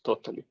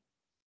totally.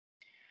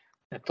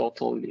 A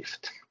total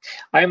lift.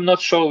 I'm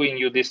not showing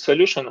you this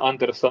solution.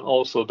 Anderson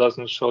also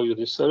doesn't show you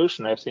this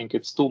solution. I think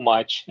it's too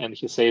much, and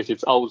he says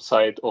it's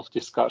outside of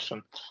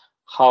discussion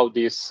how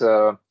this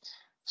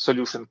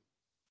solution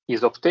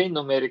is obtained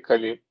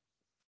numerically,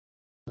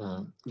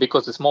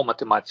 because it's more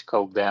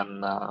mathematical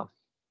than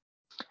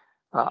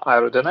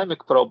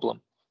aerodynamic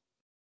problem.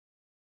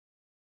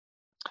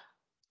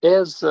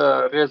 As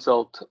a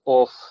result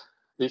of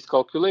this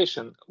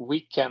calculation, we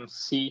can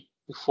see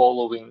the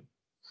following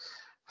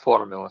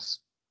formulas.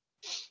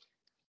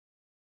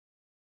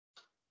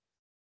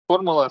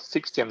 Formula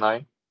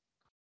 69,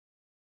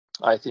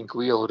 I think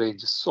we already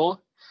saw.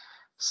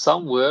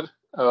 Somewhere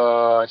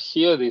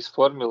here, this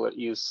formula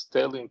is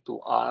telling to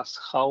us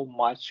how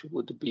much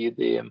would be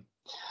the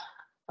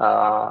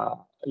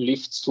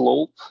lift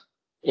slope.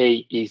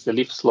 A is the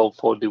lift slope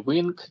for the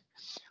wing.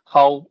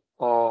 How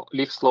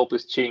lift slope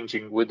is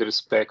changing with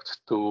respect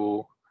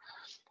to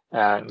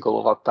angle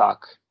of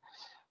attack.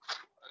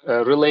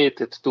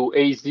 Related to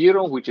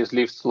A0, which is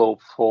lift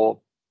slope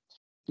for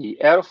the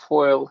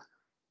airfoil,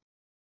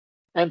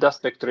 and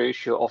aspect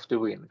ratio of the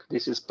wing.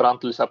 This is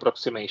Prandtl's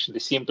approximation, the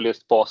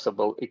simplest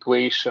possible,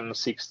 equation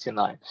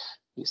 69.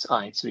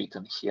 It's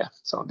written here.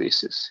 So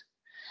this is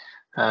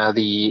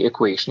the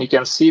equation. You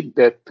can see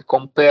that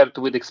compared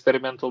with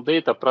experimental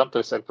data,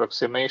 Prandtl's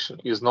approximation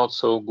is not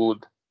so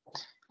good.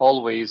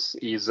 Always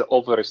is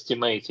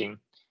overestimating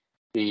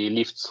the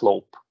lift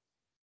slope.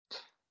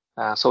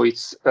 So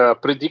it's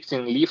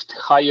predicting lift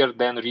higher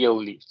than real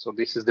lift. So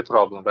this is the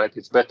problem, right?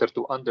 It's better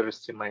to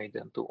underestimate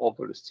than to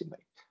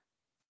overestimate.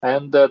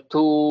 And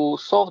to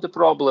solve the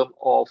problem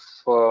of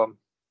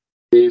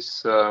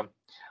this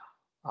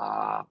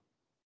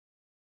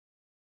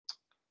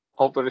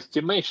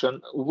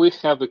overestimation, we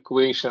have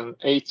equation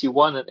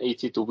 81 and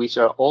 82, which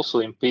are also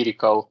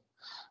empirical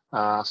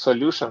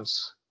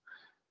solutions,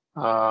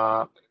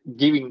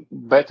 giving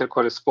better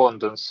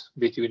correspondence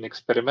between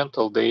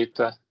experimental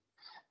data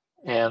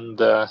and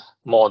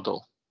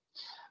model.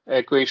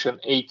 Equation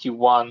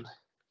 81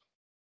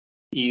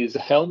 is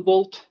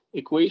Helmholtz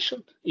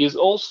equation, is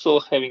also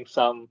having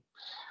some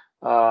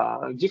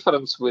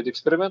difference with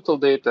experimental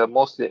data,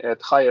 mostly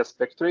at high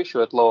aspect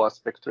ratio. At low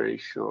aspect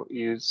ratio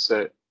is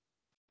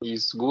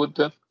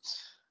good,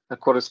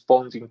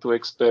 corresponding to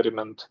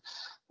experiment.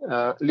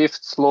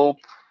 Lift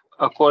slope,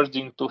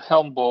 according to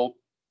Helmholtz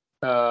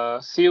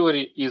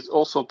theory, is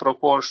also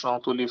proportional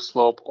to lift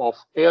slope of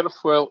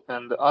airfoil,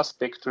 and the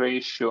aspect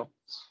ratio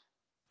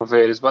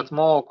varies, but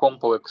more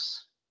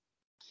complex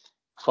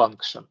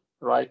function,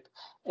 right?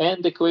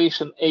 And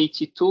equation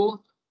 82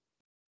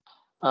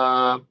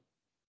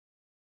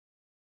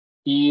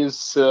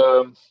 is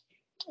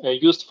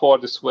used for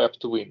the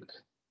swept wing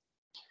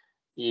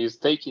is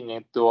taking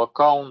into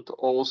account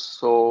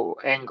also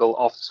angle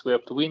of the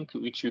swept wing,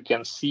 which you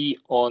can see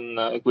on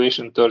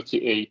equation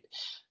 38.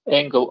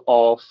 Angle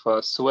of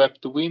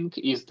swept wing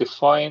is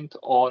defined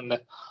on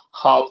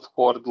half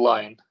chord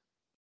line.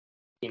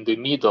 In the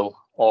middle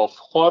of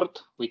chord,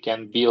 we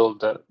can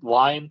build a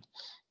line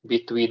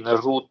between the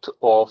root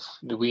of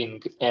the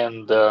wing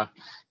and the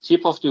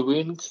tip of the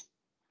wing,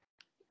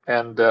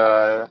 and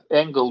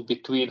angle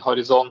between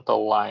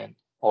horizontal line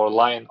or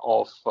line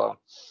of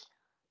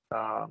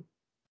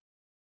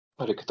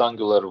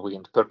rectangular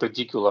wing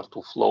perpendicular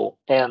to flow,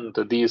 and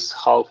this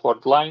half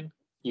chord line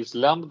is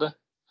lambda,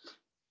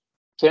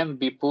 can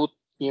be put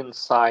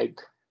inside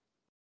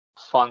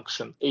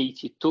function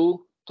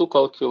 82 to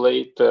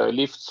calculate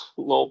lift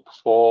slope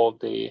for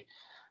the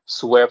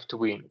swept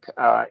wing.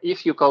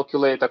 If you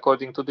calculate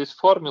according to this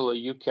formula,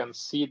 you can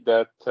see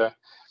that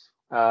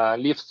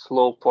lift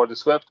slope for the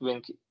swept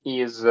wing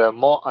is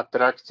more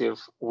attractive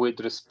with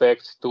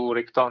respect to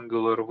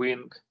rectangular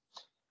wing.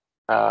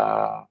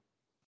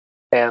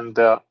 And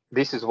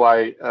this is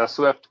why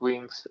swept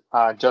wings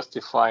are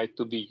justified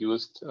to be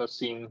used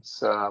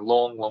since a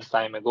long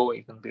time ago,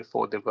 even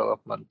before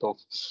development of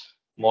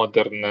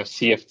modern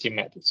CFT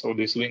methods. So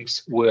these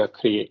wings were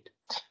created.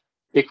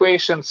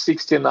 Equations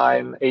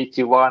 69,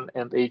 81,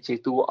 and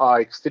 82 are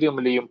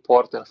extremely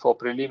important for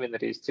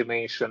preliminary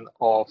estimation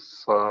of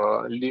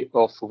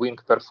wing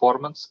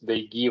performance.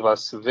 They give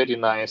us very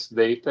nice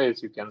data,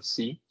 as you can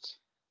see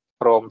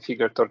from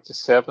figure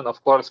 37.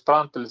 Of course,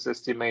 Prandtl's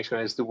estimation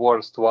is the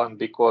worst one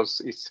because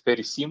it's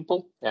very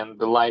simple and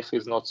the life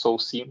is not so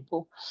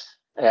simple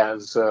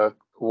as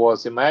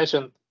was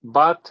imagined.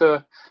 But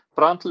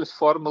Prandtl's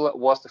formula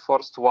was the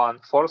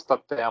first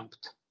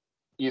attempt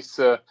is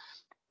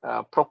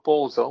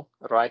proposal,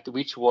 right,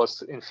 which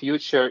was in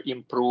future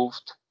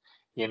improved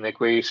in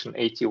equation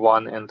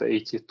 81 and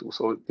 82.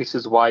 So this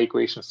is why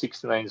equation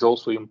 69 is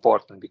also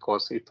important,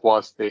 because it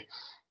was the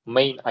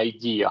main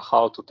idea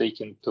how to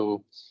take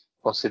into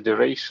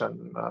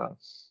consideration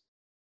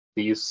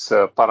these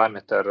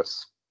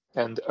parameters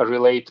and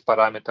relate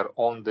parameter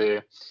on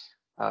the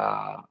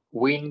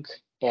wing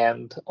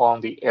and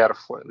on the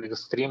airfoil. It's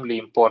extremely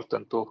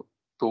important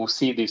to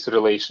see this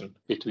relation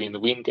between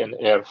wing and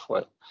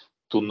airfoil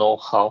to know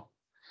how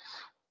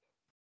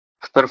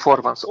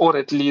performance, or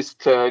at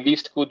least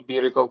lift, could be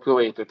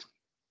recalculated.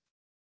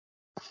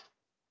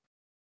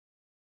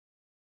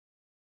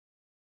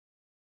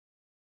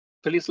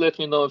 Please let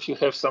me know if you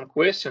have some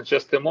questions.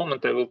 Just a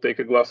moment, I will take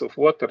a glass of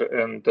water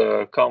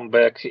and come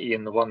back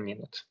in 1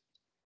 minute.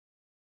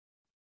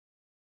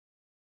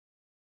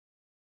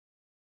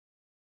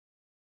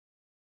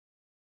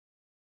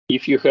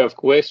 If you have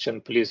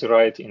question, please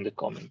write in the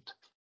comment.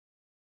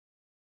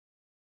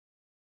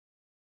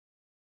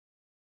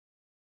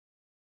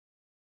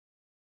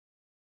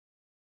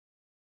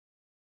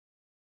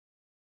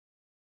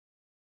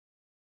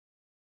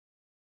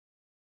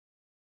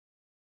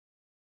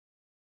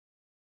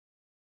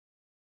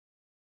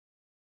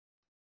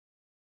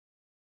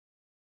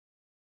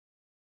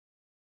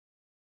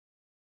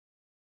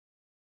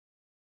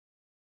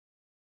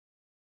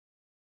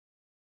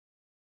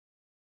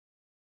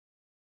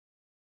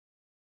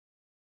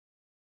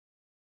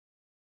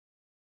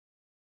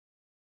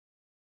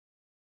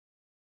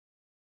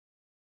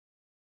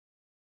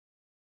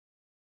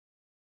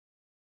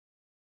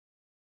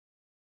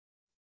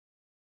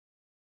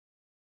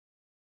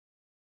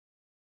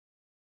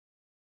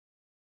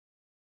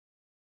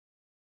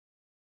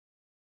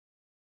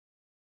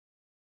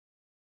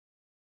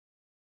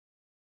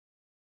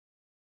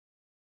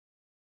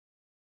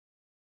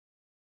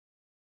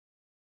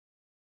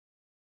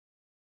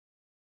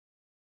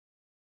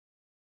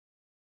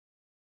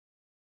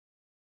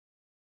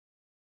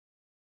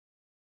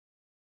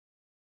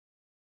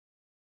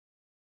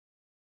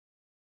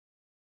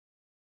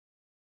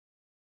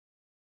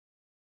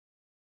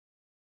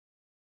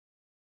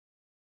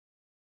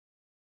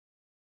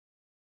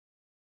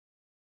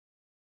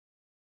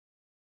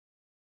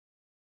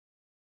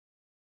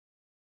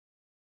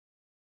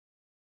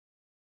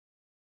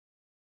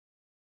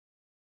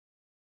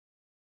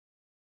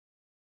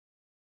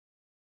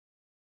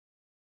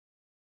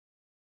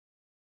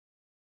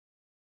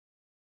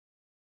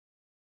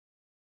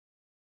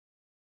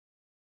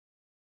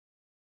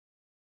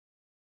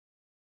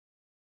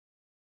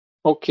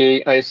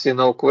 Okay, I see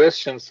no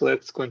questions.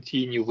 Let's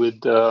continue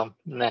with the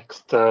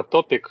next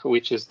topic,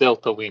 which is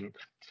delta wing.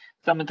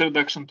 Some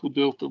introduction to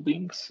delta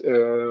wings.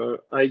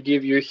 I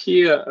give you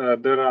here,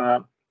 there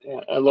are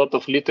a lot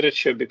of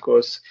literature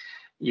because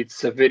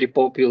it's a very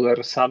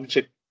popular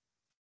subject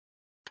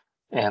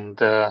and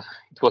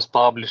it was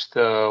published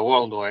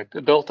worldwide.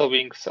 Delta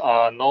wings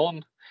are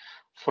known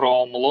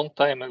from a long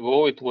time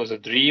ago. It was a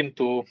dream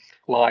to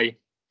fly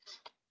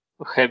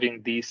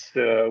having these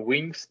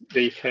wings.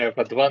 They have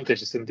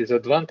advantages and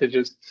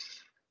disadvantages.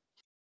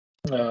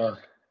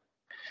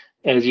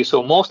 As you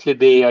saw, mostly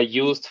they are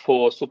used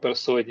for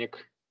supersonic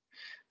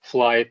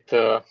flight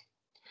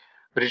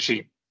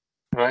regime,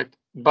 right?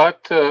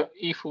 But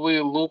if we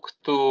look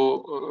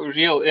to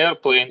real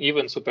airplane,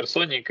 even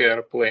supersonic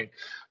airplane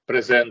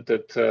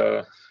presented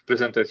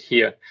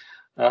here,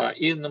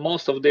 in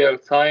most of their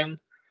time,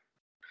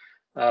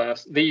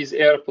 these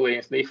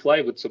airplanes, they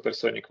fly with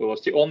supersonic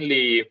velocity.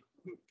 Only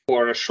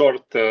for a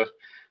short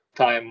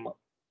time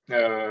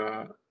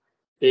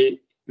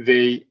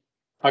they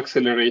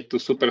accelerate to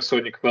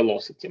supersonic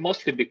velocity,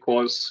 mostly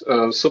because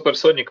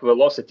supersonic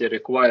velocity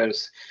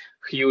requires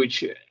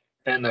huge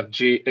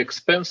energy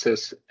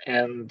expenses,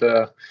 and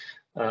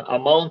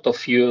amount of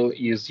fuel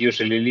is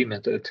usually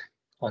limited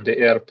on the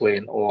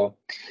airplane or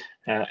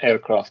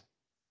aircraft.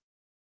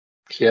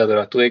 Here there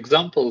are two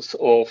examples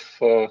of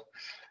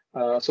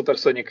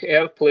supersonic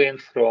airplane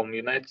from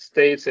United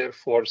States Air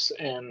Force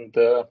and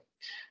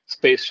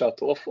Space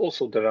Shuttle.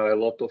 Also, there are a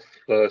lot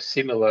of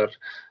similar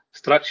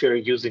structure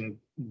using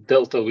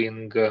delta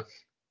wing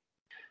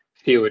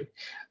theory.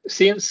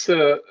 Since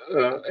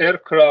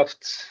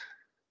aircraft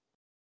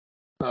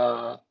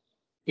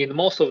in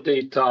most of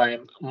the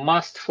time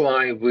must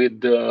fly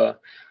with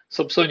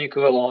subsonic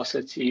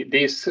velocity,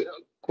 this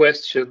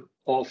question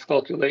of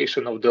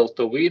calculation of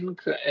delta wing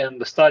and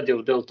the study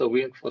of delta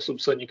wing for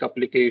subsonic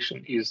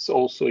application is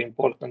also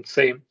important,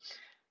 same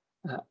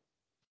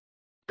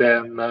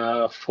than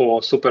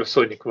for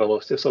supersonic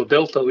velocity. So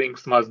delta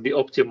wings must be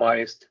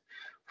optimized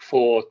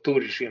for two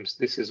regimes.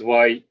 This is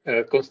why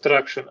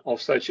construction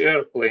of such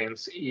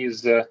airplanes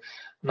is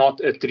not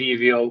a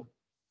trivial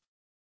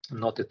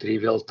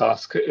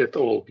task at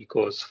all,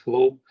 because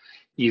flow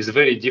is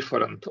very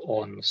different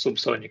on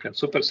subsonic and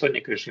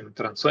supersonic regime,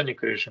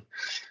 transonic regime,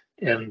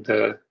 and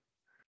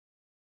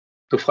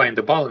to find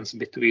a balance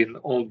between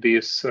all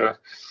these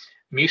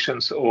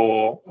missions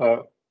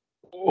or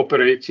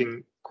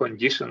operating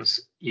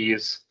conditions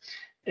is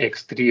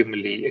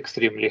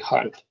extremely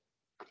hard.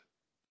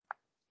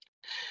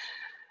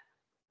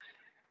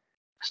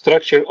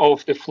 Structure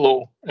of the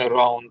flow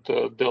around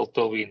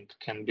delta wind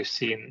can be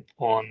seen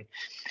on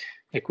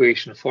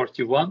equation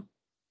 41.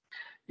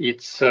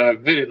 It's a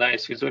very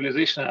nice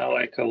visualization. I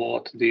like a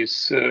lot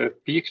this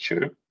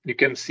picture. You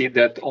can see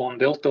that on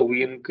delta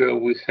wing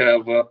we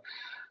have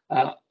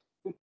an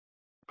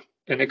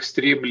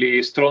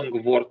extremely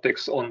strong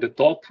vortex on the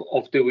top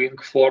of the wing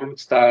formed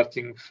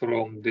starting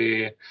from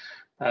the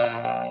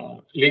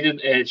leading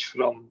edge,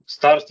 from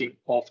starting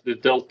of the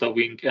delta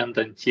wing and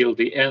until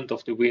the end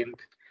of the wing.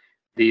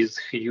 This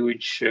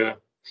huge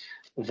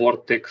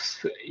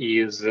vortex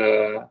is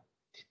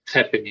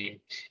happening.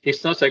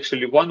 It's not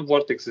actually one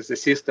vortex, it's a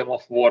system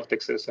of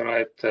vortexes,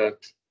 right?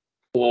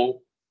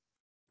 Flow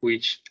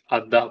which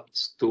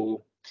adapts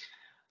to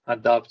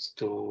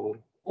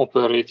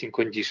operating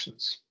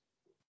conditions.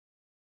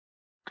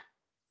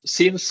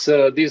 Since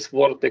these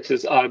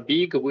vortexes are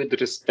big with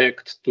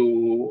respect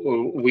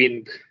to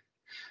wing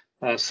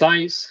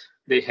size,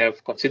 they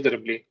have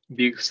considerably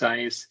big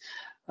size.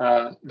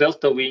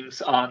 Delta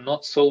wings are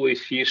not so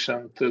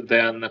efficient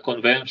than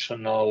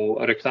conventional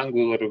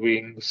rectangular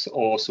wings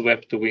or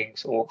swept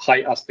wings or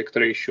high aspect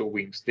ratio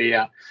wings. They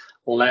are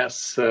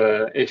less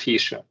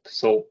efficient.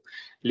 So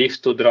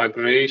lift to drag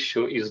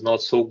ratio is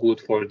not so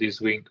good for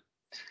this wing.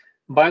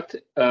 But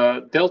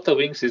delta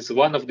wings is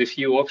one of the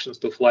few options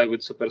to fly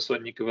with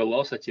supersonic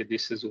velocity.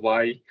 This is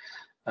why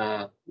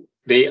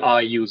they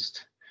are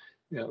used.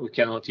 We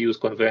cannot use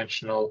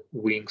conventional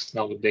wings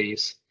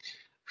nowadays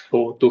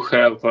to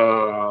have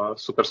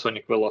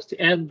supersonic velocity.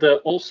 And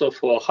also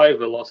for high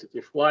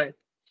velocity flight,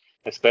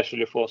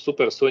 especially for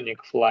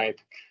supersonic flight,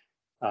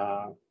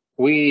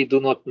 we do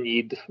not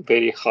need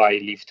very high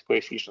lift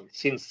coefficient.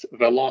 Since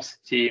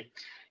velocity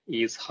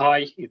is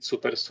high, it's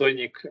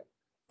supersonic.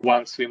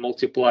 Once we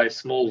multiply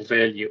small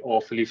value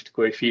of lift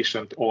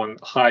coefficient on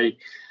high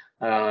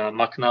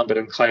Mach number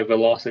and high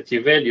velocity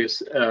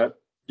values,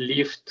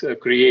 lift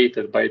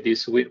created by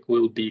this wing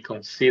will be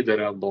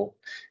considerable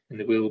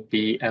and will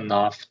be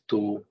enough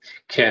to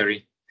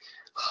carry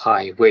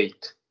high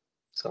weight.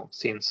 So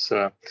since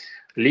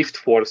lift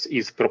force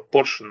is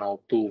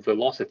proportional to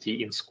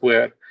velocity in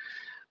square,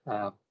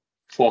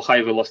 for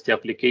high velocity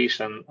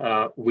application,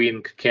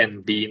 wing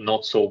can be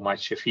not so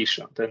much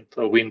efficient, and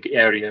wing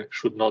area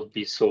should not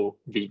be so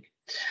big.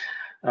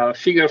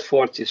 Figure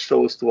 40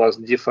 shows to us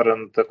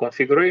different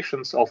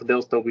configurations of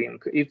delta wing.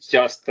 It's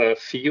just a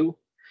few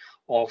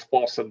of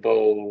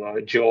possible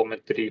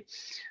geometry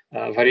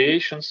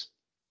variations.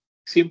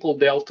 Simple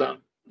delta,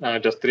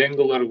 just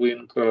triangular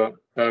wing,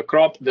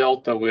 crop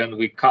delta when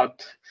we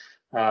cut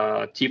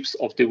tips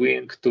of the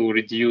wing to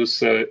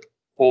reduce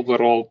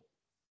overall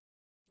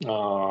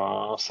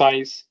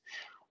size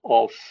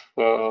of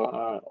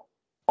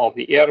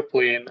the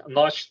airplane.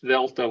 Notched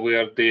delta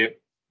where the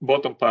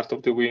bottom part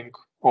of the wing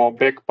or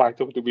back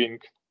part of the wing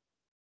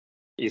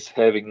is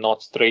having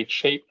not straight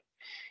shape,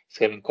 it's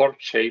having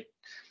curved shape.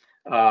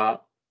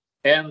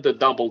 And the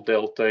double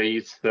delta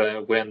is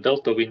when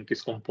delta wing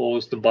is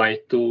composed by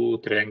two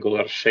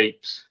triangular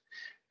shapes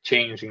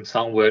changing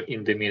somewhere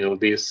in the middle.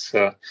 This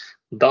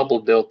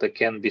double delta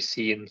can be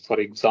seen, for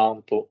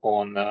example,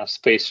 on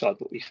Space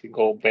Shuttle. If we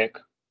go back,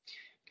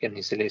 you can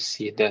easily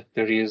see that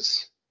there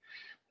is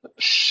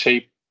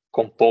shape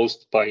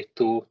composed by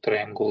two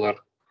triangular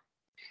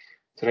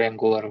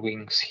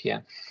wings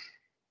here.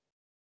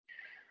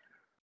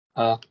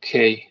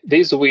 Okay,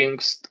 these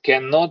wings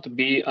cannot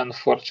be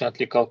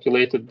unfortunately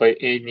calculated by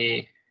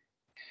any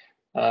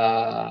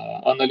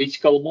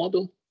analytical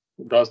model.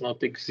 It does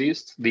not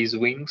exist. These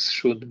wings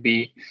should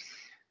be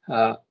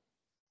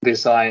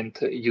designed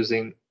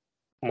using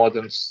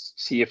modern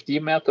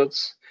CFD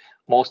methods,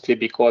 mostly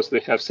because we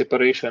have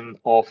separation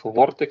of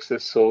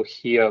vortexes. So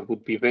here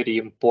would be very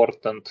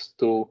important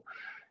to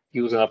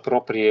use an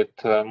appropriate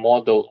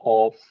model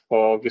of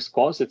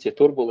viscosity,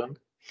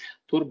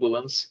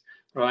 turbulence,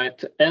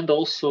 right? And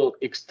also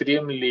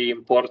extremely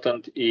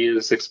important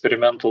is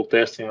experimental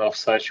testing of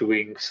such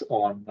wings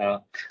on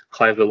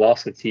high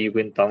velocity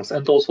wind tunnels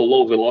and also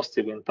low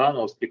velocity wind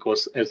tunnels,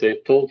 because as I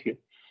told you,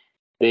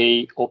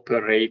 they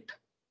operate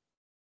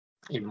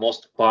in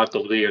most part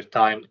of their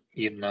time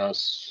in a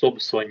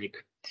subsonic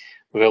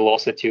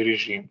velocity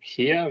regime.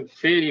 Here,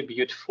 very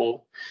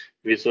beautiful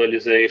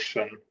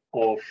visualization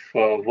of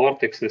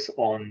vortexes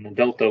on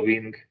delta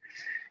wing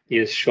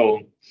is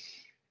shown.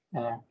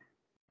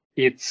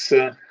 It's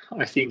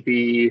I think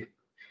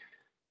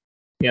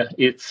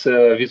it's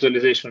a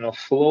visualization of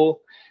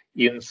flow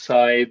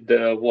inside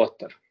the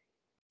water,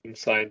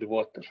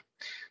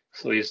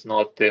 so it's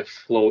not a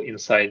flow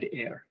inside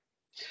air.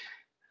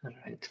 All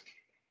right.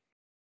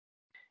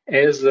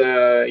 As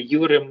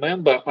you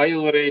remember, I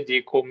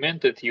already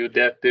commented you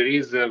that there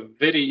is a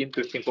very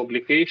interesting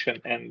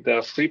publication and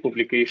a free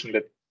publication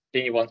that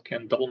anyone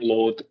can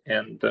download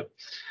and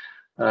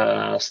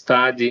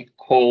study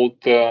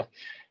called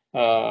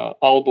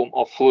Album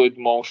of Fluid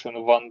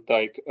Motion Van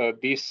Dyke.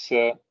 This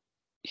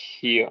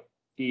here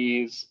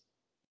is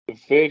a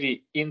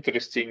very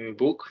interesting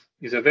book.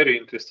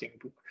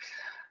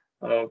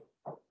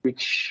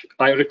 Which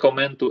I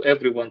recommend to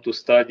everyone to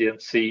study and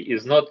see.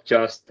 Is not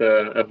just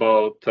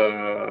about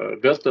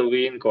delta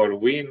wing or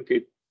wing.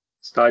 It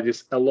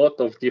studies a lot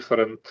of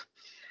different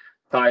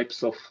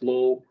types of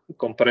flow,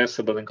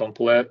 compressible and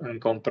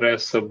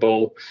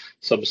incompressible,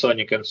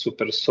 subsonic and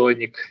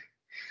supersonic,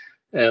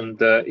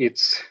 and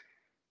it's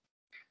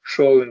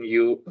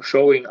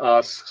showing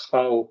us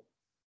how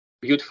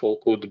beautiful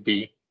could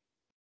be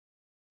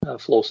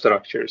flow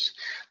structures,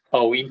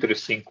 how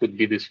interesting could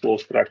be these flow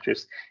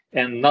structures.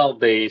 And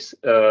nowadays,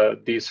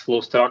 these flow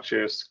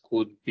structures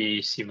could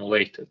be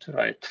simulated,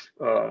 right?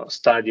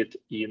 Studied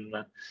in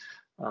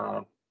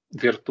a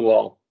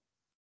virtual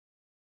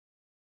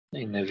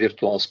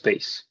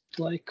space,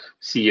 like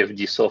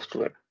CFD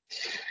software.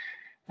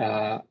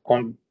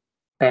 On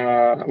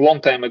a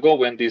long time ago,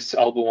 when this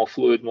album of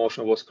fluid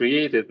motion was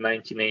created,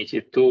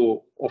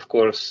 1982, of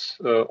course,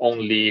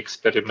 only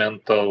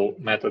experimental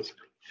methods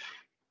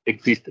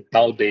existed.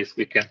 Nowadays,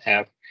 we can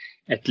have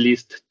at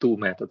least two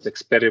methods,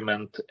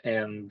 experiment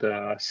and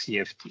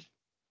CFD.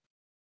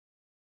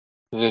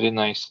 Very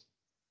nice.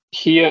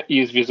 Here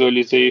is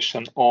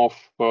visualization of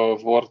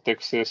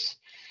vortexes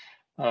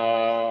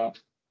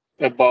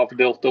above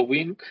delta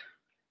wing.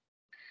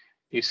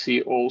 You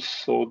see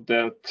also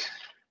that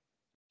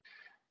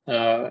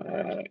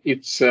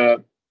it's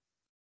an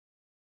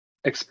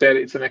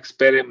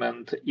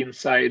experiment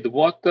inside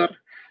water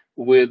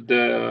with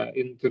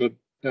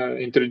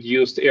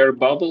introduced air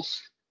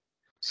bubbles,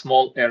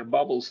 small air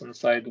bubbles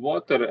inside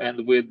water,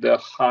 and with the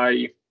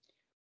high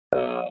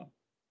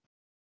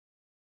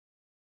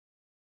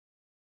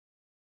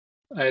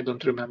I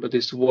don't remember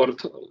this word,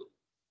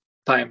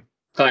 time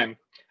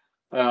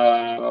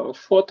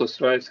photos,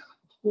 right?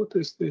 What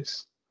is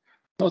this?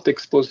 Not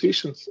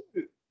expositions.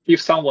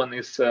 If someone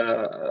is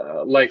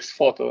likes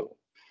photo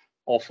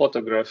or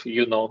photography,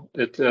 you know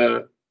it.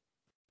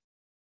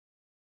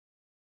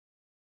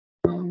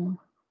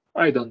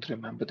 I don't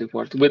remember the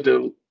word, with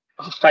the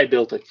high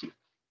delta T.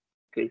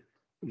 Okay,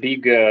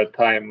 big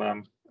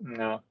time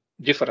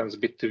difference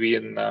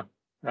between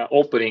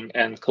opening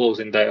and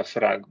closing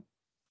diaphragm.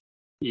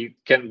 It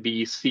can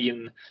be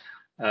seen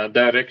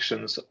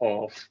directions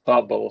of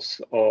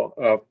bubbles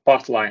or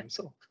path lines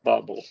of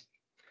bubbles.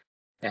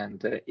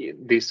 And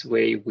in this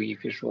way, we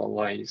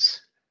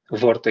visualize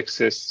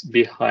vortexes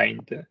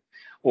behind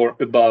or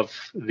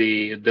above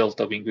the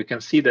delta wing. We can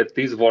see that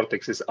these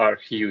vortexes are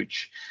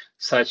huge.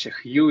 Such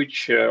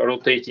huge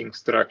rotating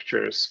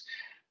structures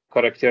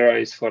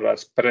characterize for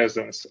us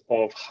presence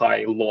of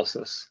high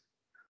losses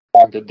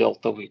on the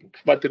delta wing.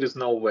 But there is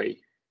no way,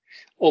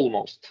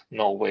 almost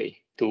no way,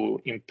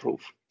 to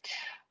improve.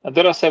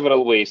 There are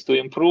several ways to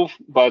improve,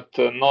 but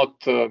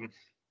not to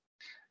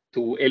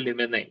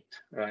eliminate,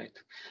 right?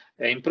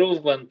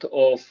 Improvement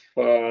of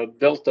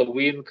delta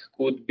wing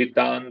could be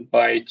done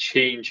by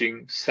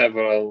changing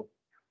several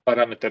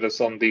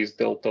parameters on this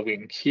delta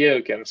wing. Here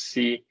you can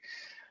see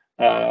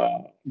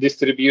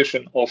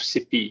distribution of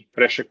CP,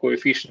 pressure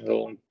coefficient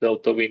on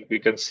delta wing. We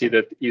can see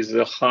that is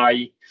a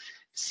high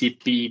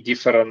CP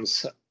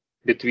difference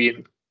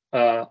between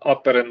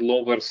upper and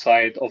lower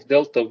side of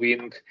delta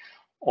wing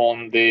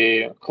on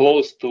the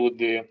close to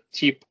the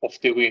tip of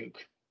the wing.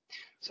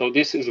 So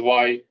this is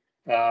why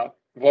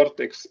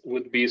vortex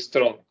would be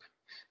strong.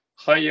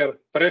 higher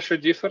pressure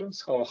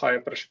difference or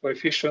higher pressure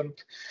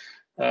coefficient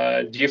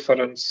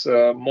difference,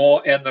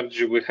 more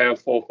energy we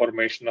have for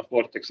formation of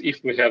vortex.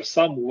 If we have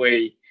some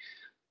way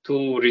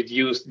to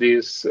reduce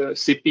this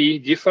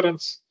CP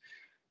difference,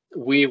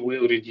 we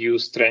will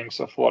reduce strength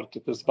of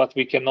vortices, but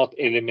we cannot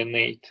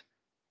eliminate.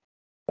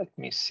 Let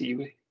me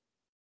see.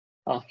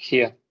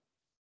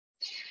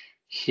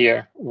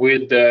 Here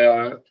with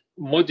the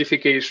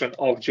modification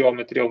of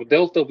geometry of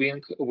delta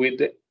wing with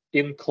the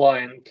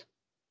inclined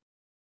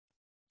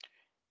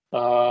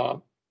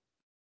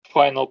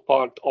final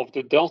part of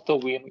the delta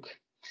wing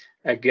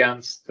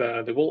against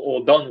the wall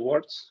or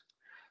downwards,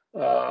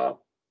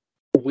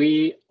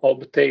 we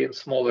obtain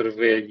smaller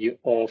value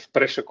of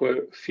pressure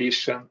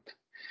coefficient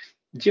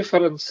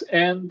difference,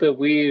 and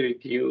we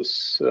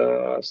reduce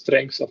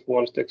strength of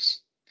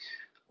vortex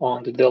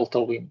on the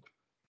delta wing.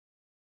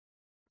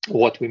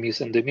 What we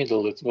miss in the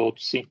middle, let's go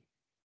to see.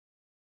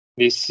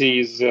 This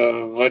is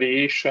a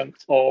variation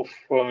of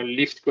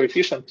lift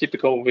coefficient,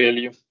 typical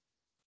value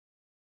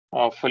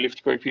of a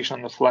lift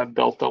coefficient of flat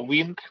delta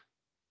wing,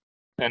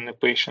 and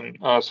equation,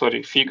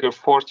 figure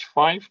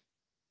 45.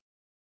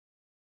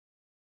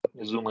 Let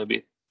me zoom a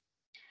bit.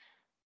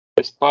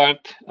 This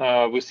part,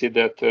 we see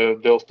that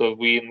delta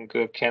wing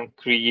can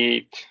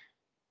create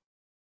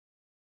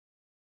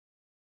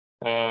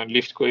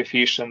lift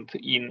coefficient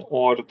in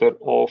order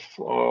of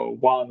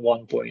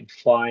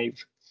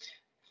 1.5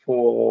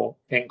 for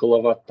angle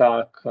of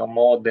attack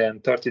more than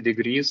 30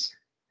 degrees.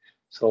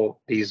 So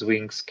these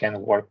wings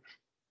can work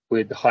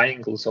with high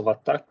angles of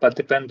attack, but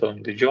depend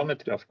on the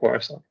geometry, of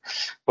course,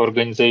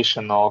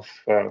 organization of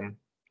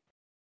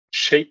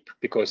shape,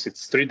 because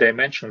it's 3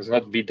 dimensions,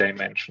 not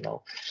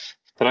b-dimensional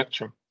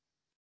structure.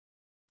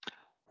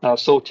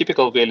 So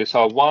typical values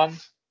are from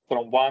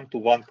 1 to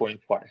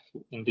 1.5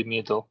 in the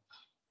middle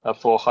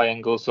for high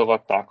angles of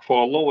attack.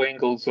 For low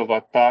angles of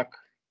attack,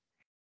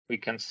 we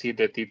can see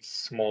that it's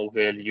small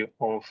value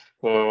of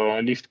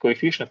lift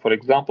coefficient. For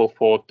example,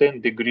 for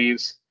 10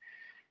 degrees,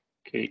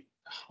 okay,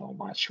 how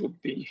much would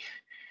be?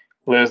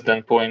 Less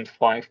than 0.5,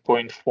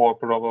 0.4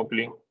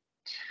 probably,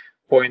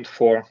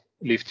 0.4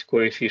 lift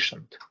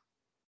coefficient.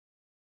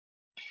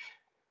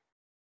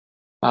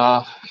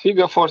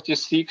 Figure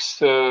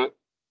 46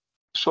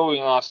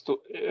 showing us the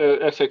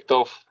effect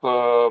of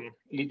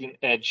leading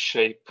edge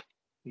shape,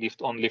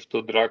 lift on lift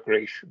to drag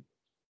ratio.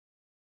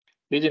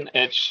 Leading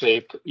edge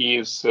shape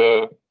is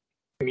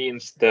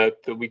means that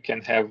we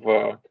can have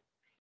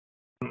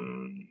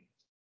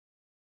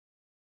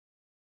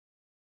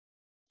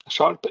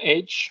sharp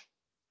edge,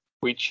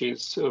 which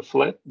is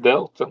flat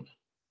delta,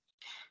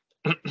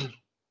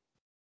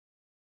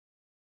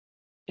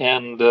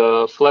 and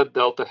flat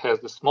delta has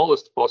the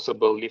smallest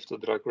possible lift to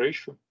drag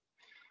ratio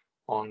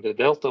on the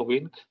delta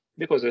wing,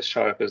 because the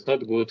sharp is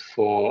not good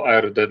for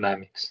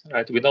aerodynamics,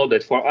 right? We know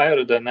that for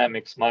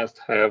aerodynamics must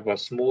have a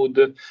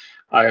smooth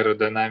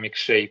aerodynamic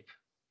shape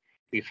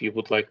if you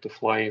would like to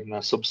fly in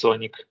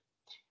subsonic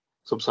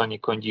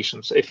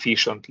conditions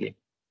efficiently.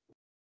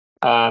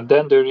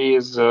 Then there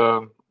is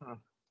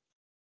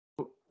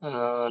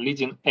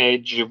leading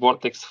edge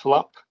vortex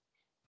flap,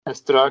 a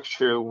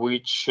structure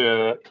which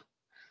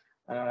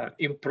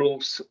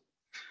improves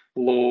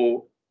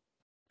flow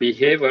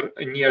behavior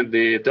near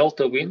the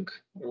delta wing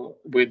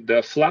with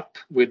the flap,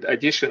 with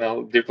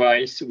additional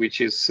device which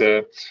is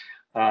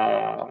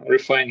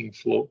refining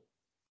flow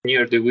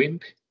near the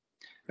wing,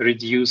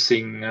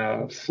 reducing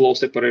flow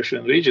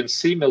separation region,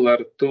 similar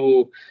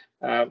to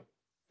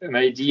an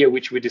idea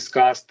which we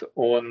discussed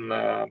on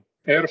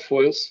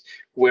airfoils,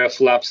 where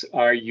flaps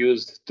are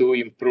used to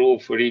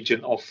improve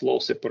region of flow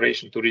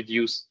separation, to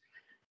reduce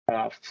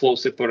flow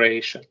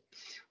separation.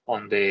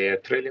 On the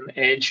trailing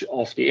edge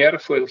of the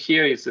airfoil,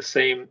 here is the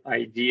same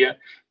idea.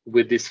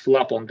 With this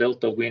flap on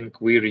delta wing,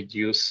 we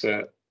reduce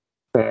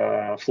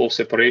flow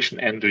separation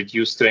and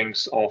reduce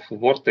strength of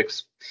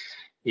vortex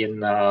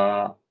in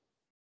all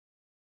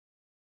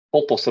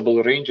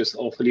possible ranges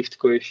of lift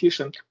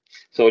coefficient.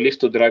 So lift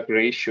to drag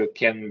ratio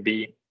can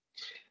be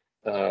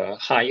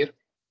higher.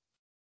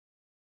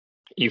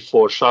 If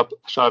for sharp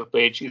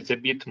edge is a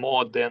bit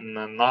more than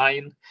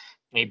 9,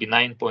 maybe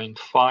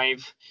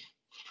 9.5.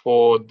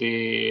 For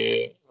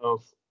the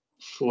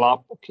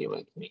flap, okay,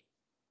 let me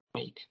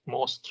make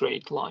more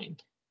straight line.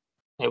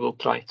 I will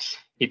try.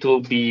 It will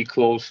be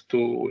close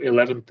to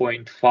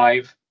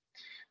 11.5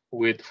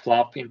 with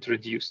flap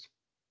introduced.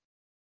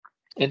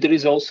 And there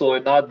is also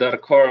another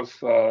curve,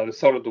 the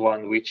third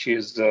one, which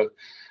is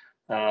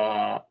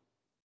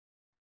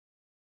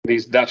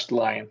this dashed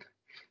line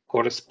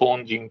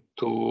corresponding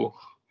to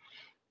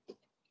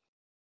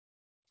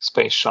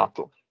space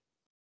shuttle.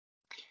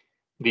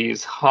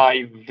 This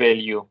high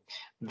value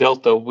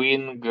delta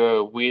wing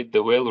with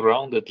the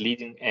well-rounded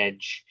leading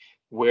edge,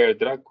 where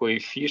drag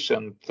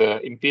coefficient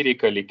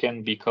empirically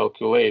can be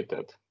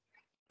calculated,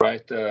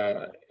 right?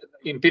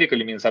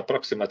 Empirically means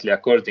approximately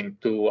according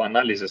to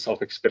analysis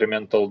of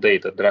experimental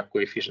data, drag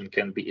coefficient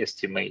can be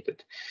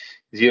estimated.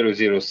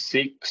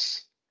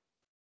 0.06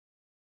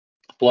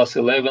 plus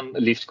 11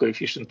 lift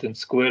coefficient in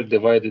square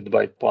divided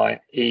by pi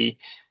a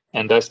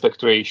and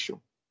aspect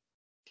ratio.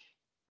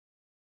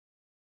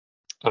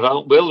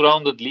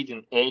 Well-rounded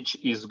leading edge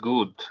is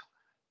good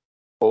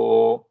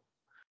for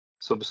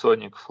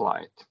subsonic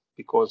flight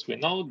because we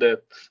know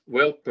that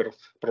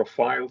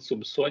well-profiled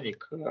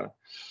subsonic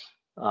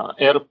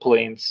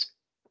airplanes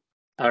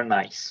are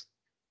nice.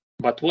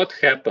 But what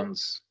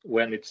happens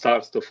when it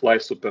starts to fly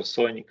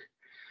supersonic?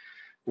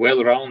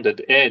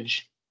 Well-rounded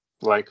edge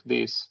like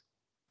this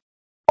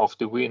of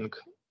the wing.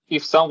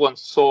 If someone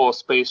saw a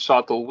space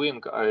shuttle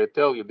wing, I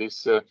tell you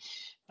this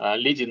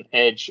leading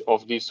edge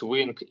of this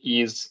wing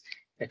is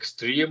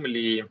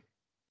extremely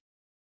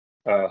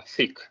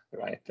thick,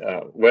 right?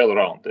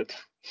 Well-rounded.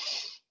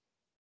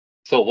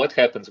 So what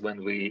happens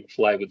when we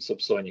fly with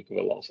subsonic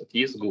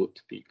velocity is good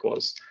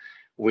because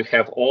we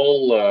have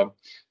all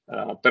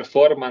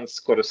performance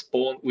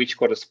which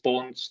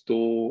corresponds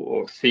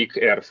to thick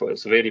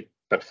airfoils, very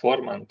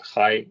performant,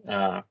 high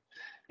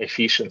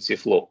efficiency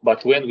flow.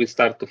 But when we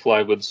start to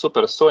fly with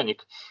supersonic,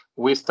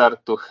 we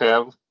start to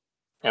have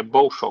a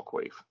bow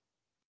shockwave,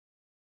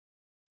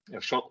 a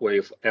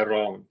shockwave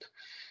around.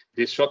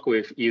 This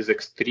shockwave is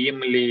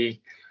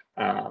extremely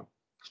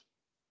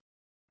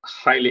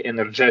highly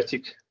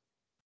energetic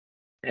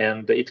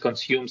and it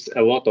consumes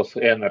a lot of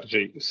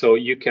energy. So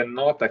you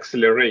cannot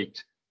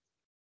accelerate.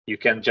 You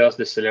can just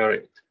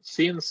decelerate.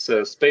 Since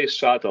space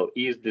shuttle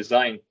is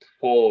designed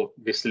for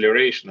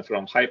deceleration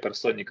from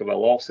hypersonic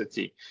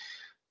velocity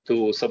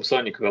to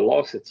subsonic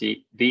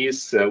velocity,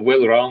 this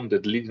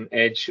well-rounded leading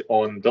edge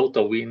on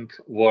delta wing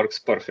works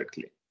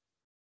perfectly.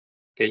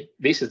 Okay,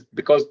 this is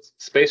because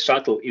space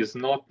shuttle is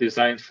not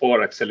designed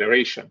for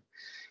acceleration.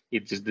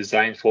 It is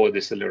designed for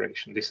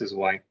deceleration. This is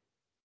why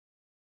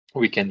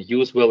we can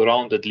use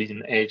well-rounded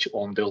leading edge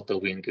on delta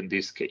wing in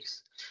this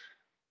case.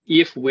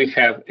 If we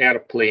have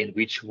airplane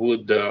which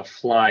would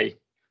fly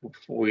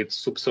with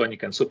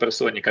subsonic and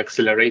supersonic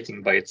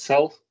accelerating by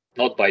itself,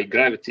 not by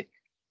gravity,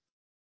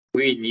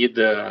 we need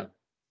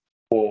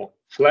for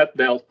flat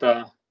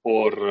delta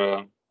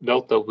or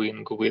delta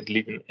wing with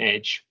leading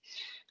edge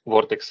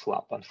vortex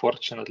flap.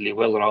 Unfortunately,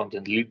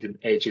 well-rounded leading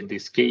edge in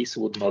this case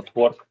would not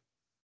work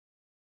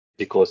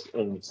because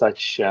in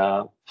such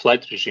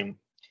flight regime,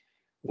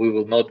 we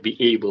will not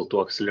be able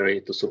to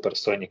accelerate to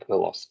supersonic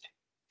velocity.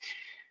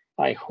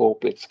 I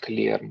hope it's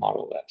clear more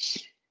or less.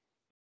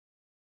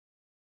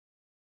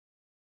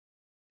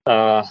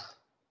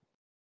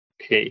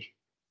 Okay.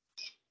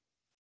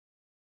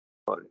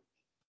 Sorry.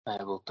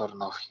 I will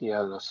turn off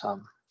here the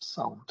some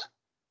sound.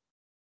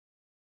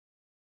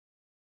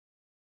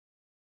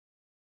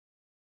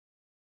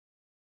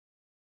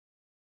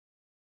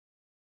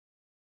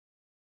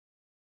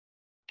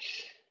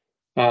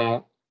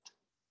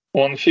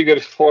 On figure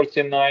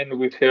 49,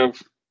 we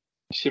have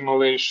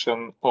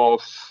simulation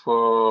of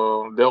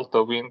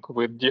delta wing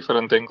with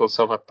different angles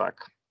of attack,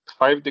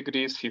 5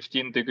 degrees,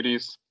 15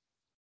 degrees,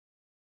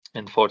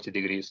 and 40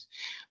 degrees.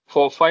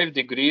 For 5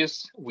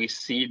 degrees, we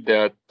see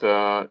that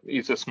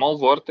it's a small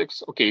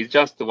vortex. Okay, it's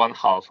just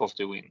 1/2 of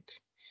the wing.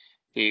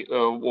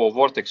 Or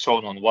vortex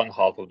shown on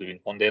 1/2 of the wing.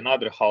 On the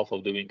another half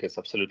of the wing is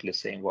absolutely the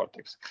same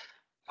vortex.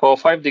 For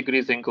 5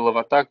 degrees angle of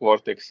attack,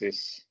 vortex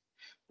is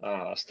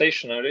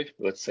stationary,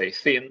 let's say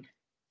thin.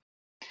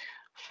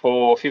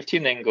 For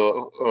 15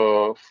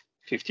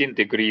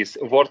 degrees,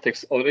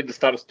 vortex already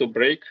starts to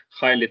break,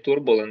 highly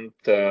turbulent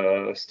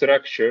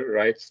structure,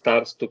 right?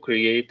 Starts to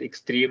create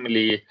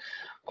extremely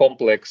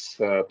complex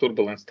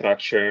turbulent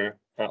structure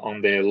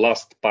on the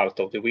last part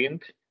of the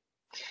wing.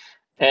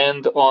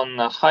 And on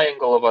a high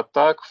angle of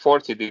attack,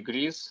 40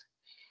 degrees,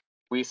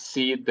 we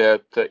see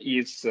that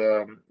is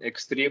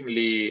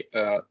extremely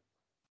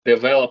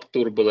developed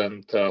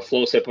turbulent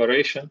flow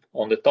separation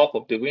on the top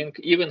of the wing,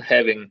 even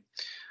having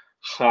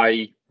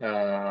high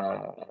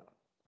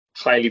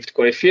lift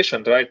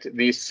coefficient, right?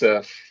 This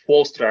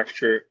flow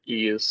structure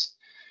is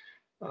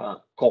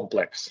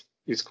complex.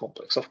 Is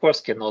complex. Of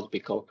course, cannot be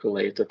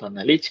calculated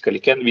analytically.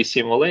 Can be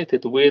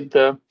simulated with,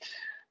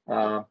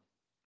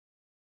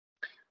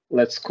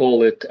 let's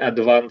call it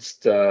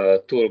advanced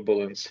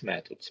turbulence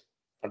methods.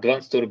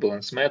 Advanced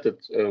turbulence method,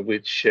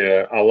 which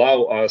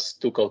allow us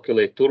to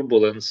calculate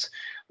turbulence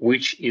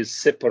which is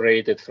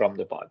separated from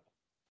the body.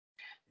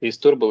 These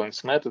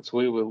turbulence methods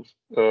we will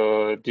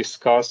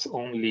discuss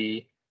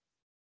only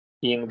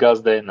in gas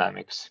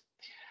dynamics.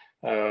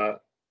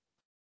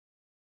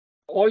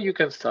 Or you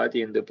can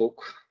study in the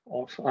book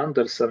of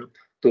Anderson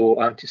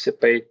to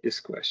anticipate this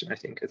question. I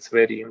think it's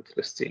very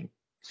interesting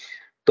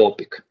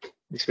topic.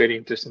 It's very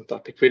interesting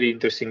topic, very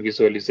interesting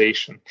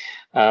visualization.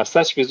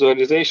 Such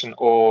visualization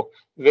or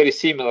very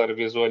similar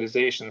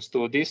visualizations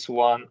to this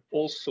one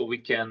also we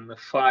can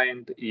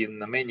find in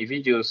many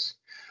videos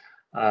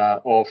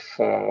of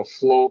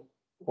flow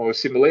or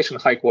simulation,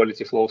 high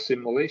quality flow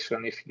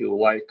simulation. If you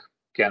like,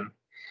 can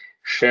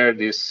share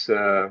this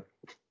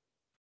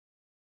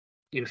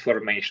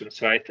information,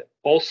 right?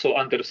 Also,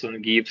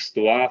 Anderson gives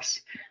to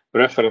us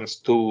reference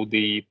to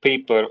the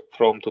paper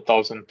from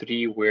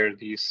 2003 where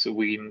this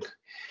wing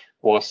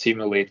was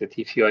simulated,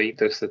 if you are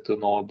interested to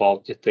know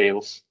about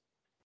details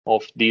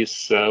of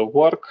this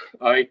work,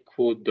 I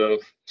could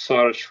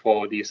search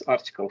for this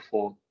article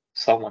for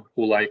someone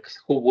who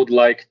would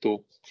like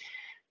to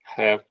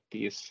have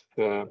this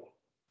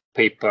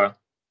paper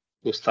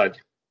to study.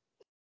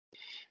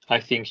 I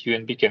think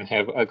UNB can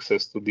have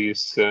access to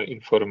this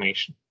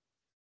information.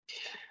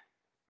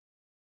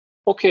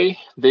 Okay,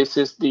 this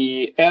is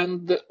the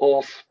end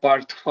of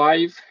part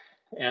 5,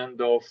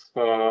 end of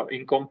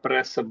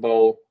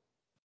incompressible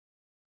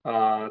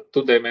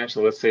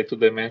two-dimensional, let's say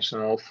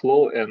two-dimensional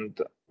flow, and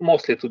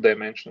mostly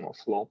two-dimensional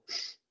flow.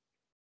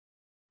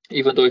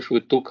 Even though if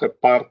we took a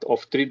part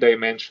of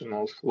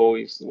three-dimensional flow,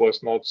 it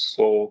was not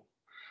so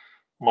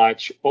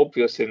much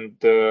obvious. And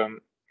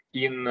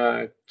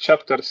in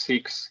chapter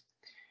 6,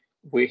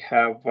 we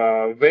have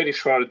a very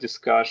short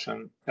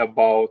discussion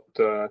about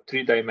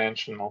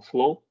three-dimensional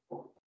flow,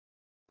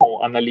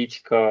 or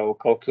analytical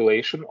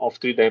calculation of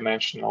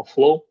three-dimensional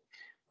flow,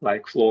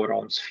 like flow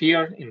around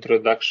sphere,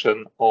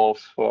 introduction of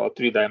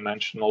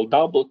three-dimensional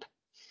doublet.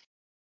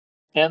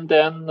 And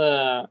then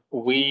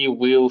we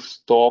will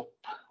stop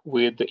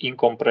with the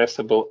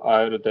incompressible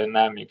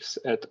aerodynamics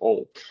at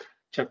all.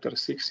 Chapter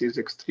 6 is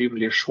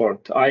extremely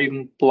short.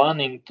 I'm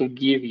planning to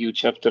give you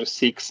chapter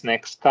 6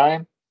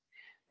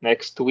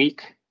 next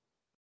week.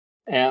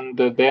 And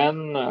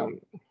then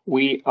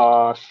we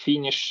are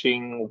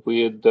finishing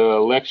with the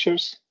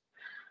lectures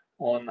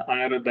on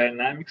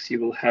aerodynamics.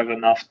 You will have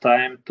enough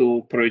time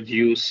to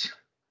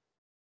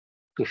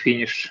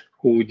finish,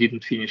 who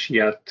didn't finish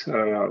yet,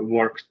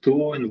 work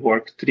 2 and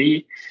work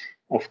 3.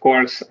 Of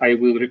course, I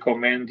will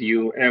recommend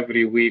you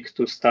every week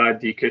to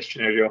study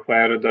questionnaire of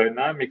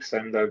aerodynamics,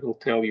 and I will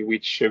tell you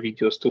which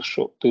videos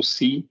to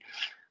see.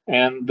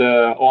 And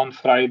on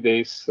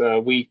Fridays,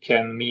 we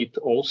can meet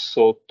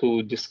also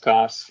to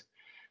discuss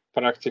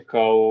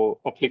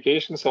practical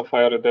applications of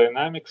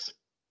aerodynamics.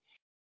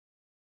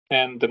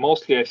 And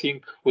mostly, I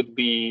think, would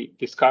be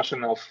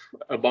discussion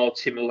about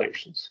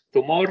simulations.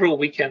 Tomorrow,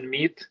 we can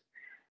meet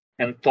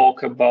and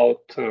talk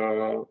about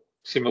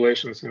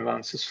simulations in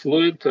Lance's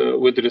fluid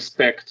with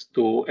respect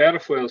to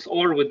airfoils,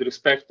 or with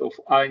respect of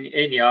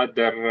any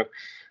other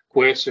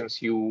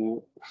questions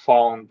you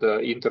found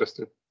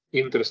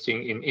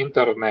interesting in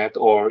internet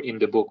or in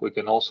the book. We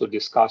can also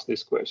discuss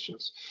these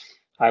questions.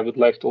 I would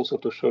like to also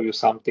to show you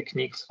some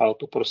techniques, how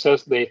to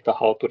process data,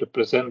 how to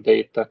represent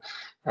data,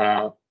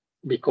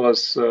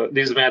 because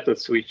these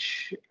methods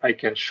which I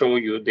can show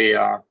you, they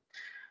are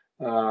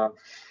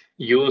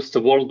used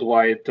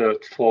worldwide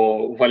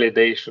for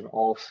validation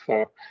of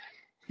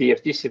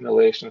CFD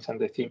simulations,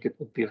 and I think it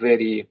would be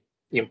very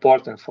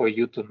important for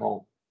you to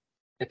know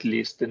at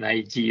least an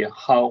idea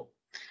how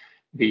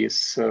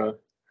this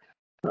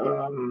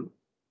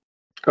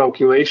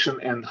calculation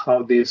and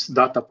how this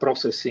data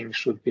processing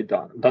should be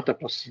done. Data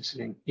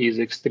processing is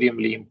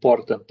extremely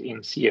important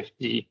in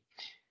CFD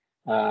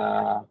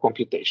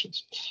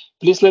computations.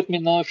 Please let me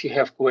know if you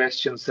have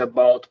questions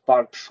about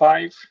part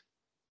 5.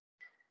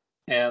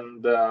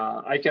 And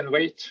I can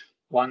wait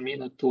 1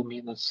 minute, 2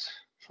 minutes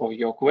for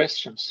your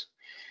questions.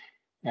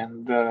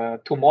 And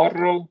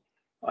tomorrow,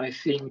 I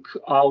think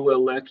our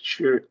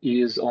lecture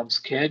is on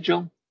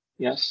schedule.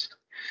 Yes,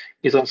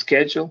 it's on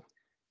schedule.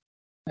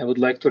 I would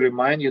like to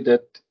remind you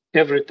that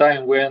every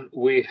time when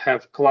we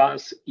have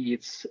class,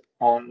 it's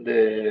on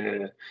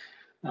the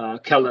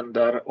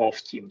calendar of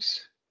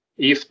Teams.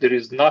 If there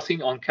is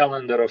nothing on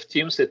calendar of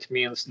Teams, it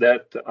means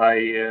that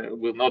I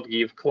will not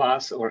give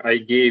class, or I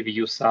gave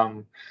you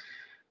some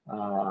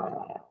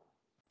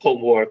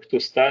homework to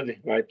study,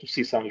 right? To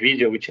see some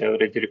video which I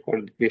already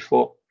recorded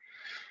before.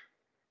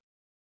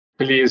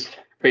 Please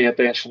pay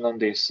attention on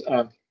this.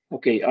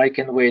 Okay, I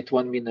can wait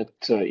 1 minute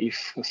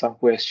if some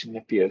question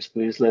appears.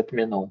 Please let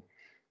me know.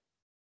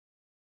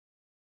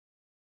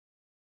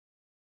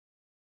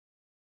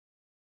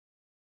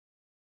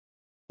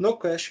 No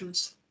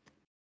questions.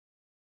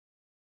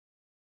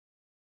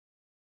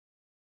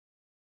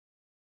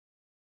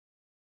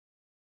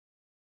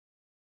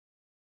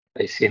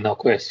 I see no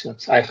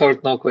questions. I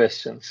heard no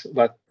questions,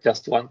 but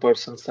just one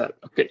person said,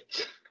 okay.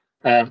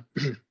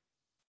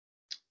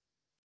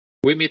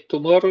 We meet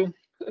tomorrow.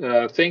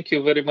 Thank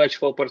you very much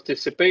for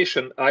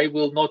participation. I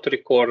will not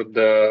record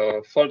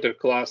further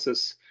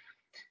classes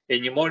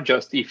anymore.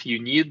 Just if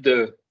you need,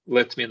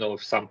 let me know.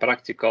 Some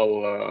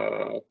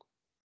practical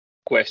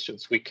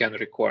questions we can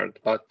record,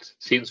 but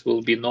since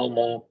will be no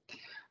more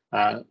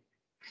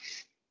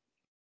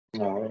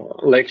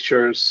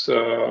lectures,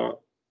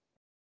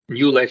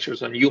 new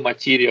lectures on new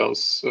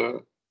materials.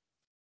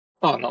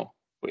 Oh no,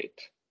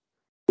 wait.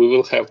 We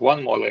will have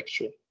one more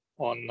lecture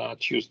on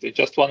Tuesday.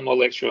 Just one more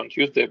lecture on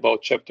Tuesday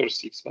about chapter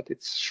 6, but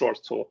it's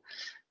short, so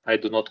I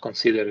do not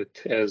consider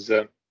it as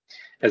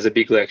a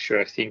big lecture.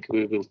 I think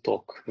we will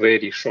talk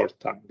very short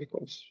time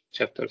because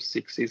chapter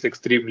 6 is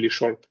extremely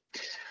short.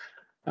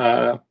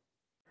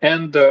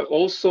 And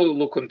also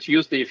look on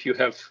Tuesday if you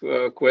have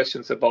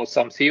questions about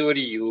some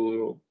theory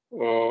you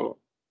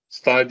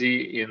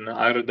study in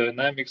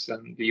aerodynamics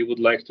and you would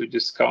like to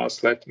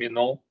discuss, let me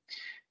know.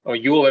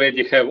 You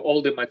already have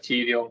all the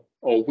material,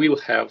 or will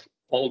have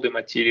all the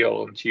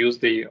material and use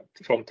the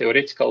from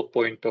theoretical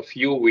point of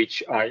view,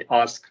 which I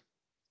ask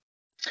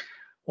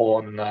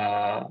on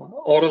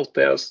oral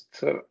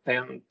test,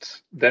 and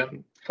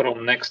then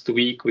from next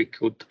week we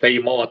could pay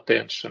more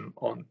attention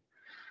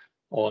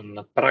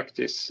on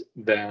practice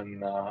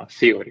than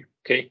theory.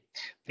 Okay,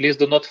 please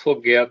do not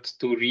forget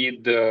to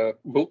read the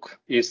book.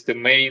 Is the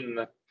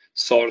main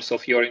source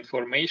of your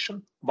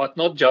information, but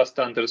not just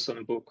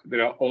Anderson book.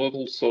 There are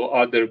also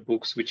other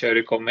books which I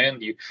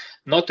recommend you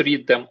not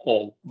read them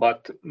all,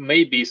 but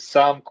maybe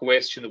some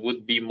question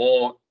would be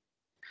more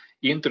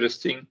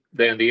interesting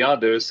than the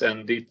others,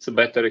 and it's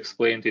better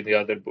explained in the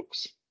other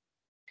books.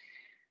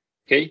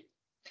 Okay,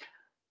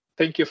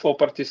 thank you for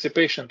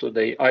participation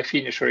today. I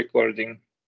finish recording.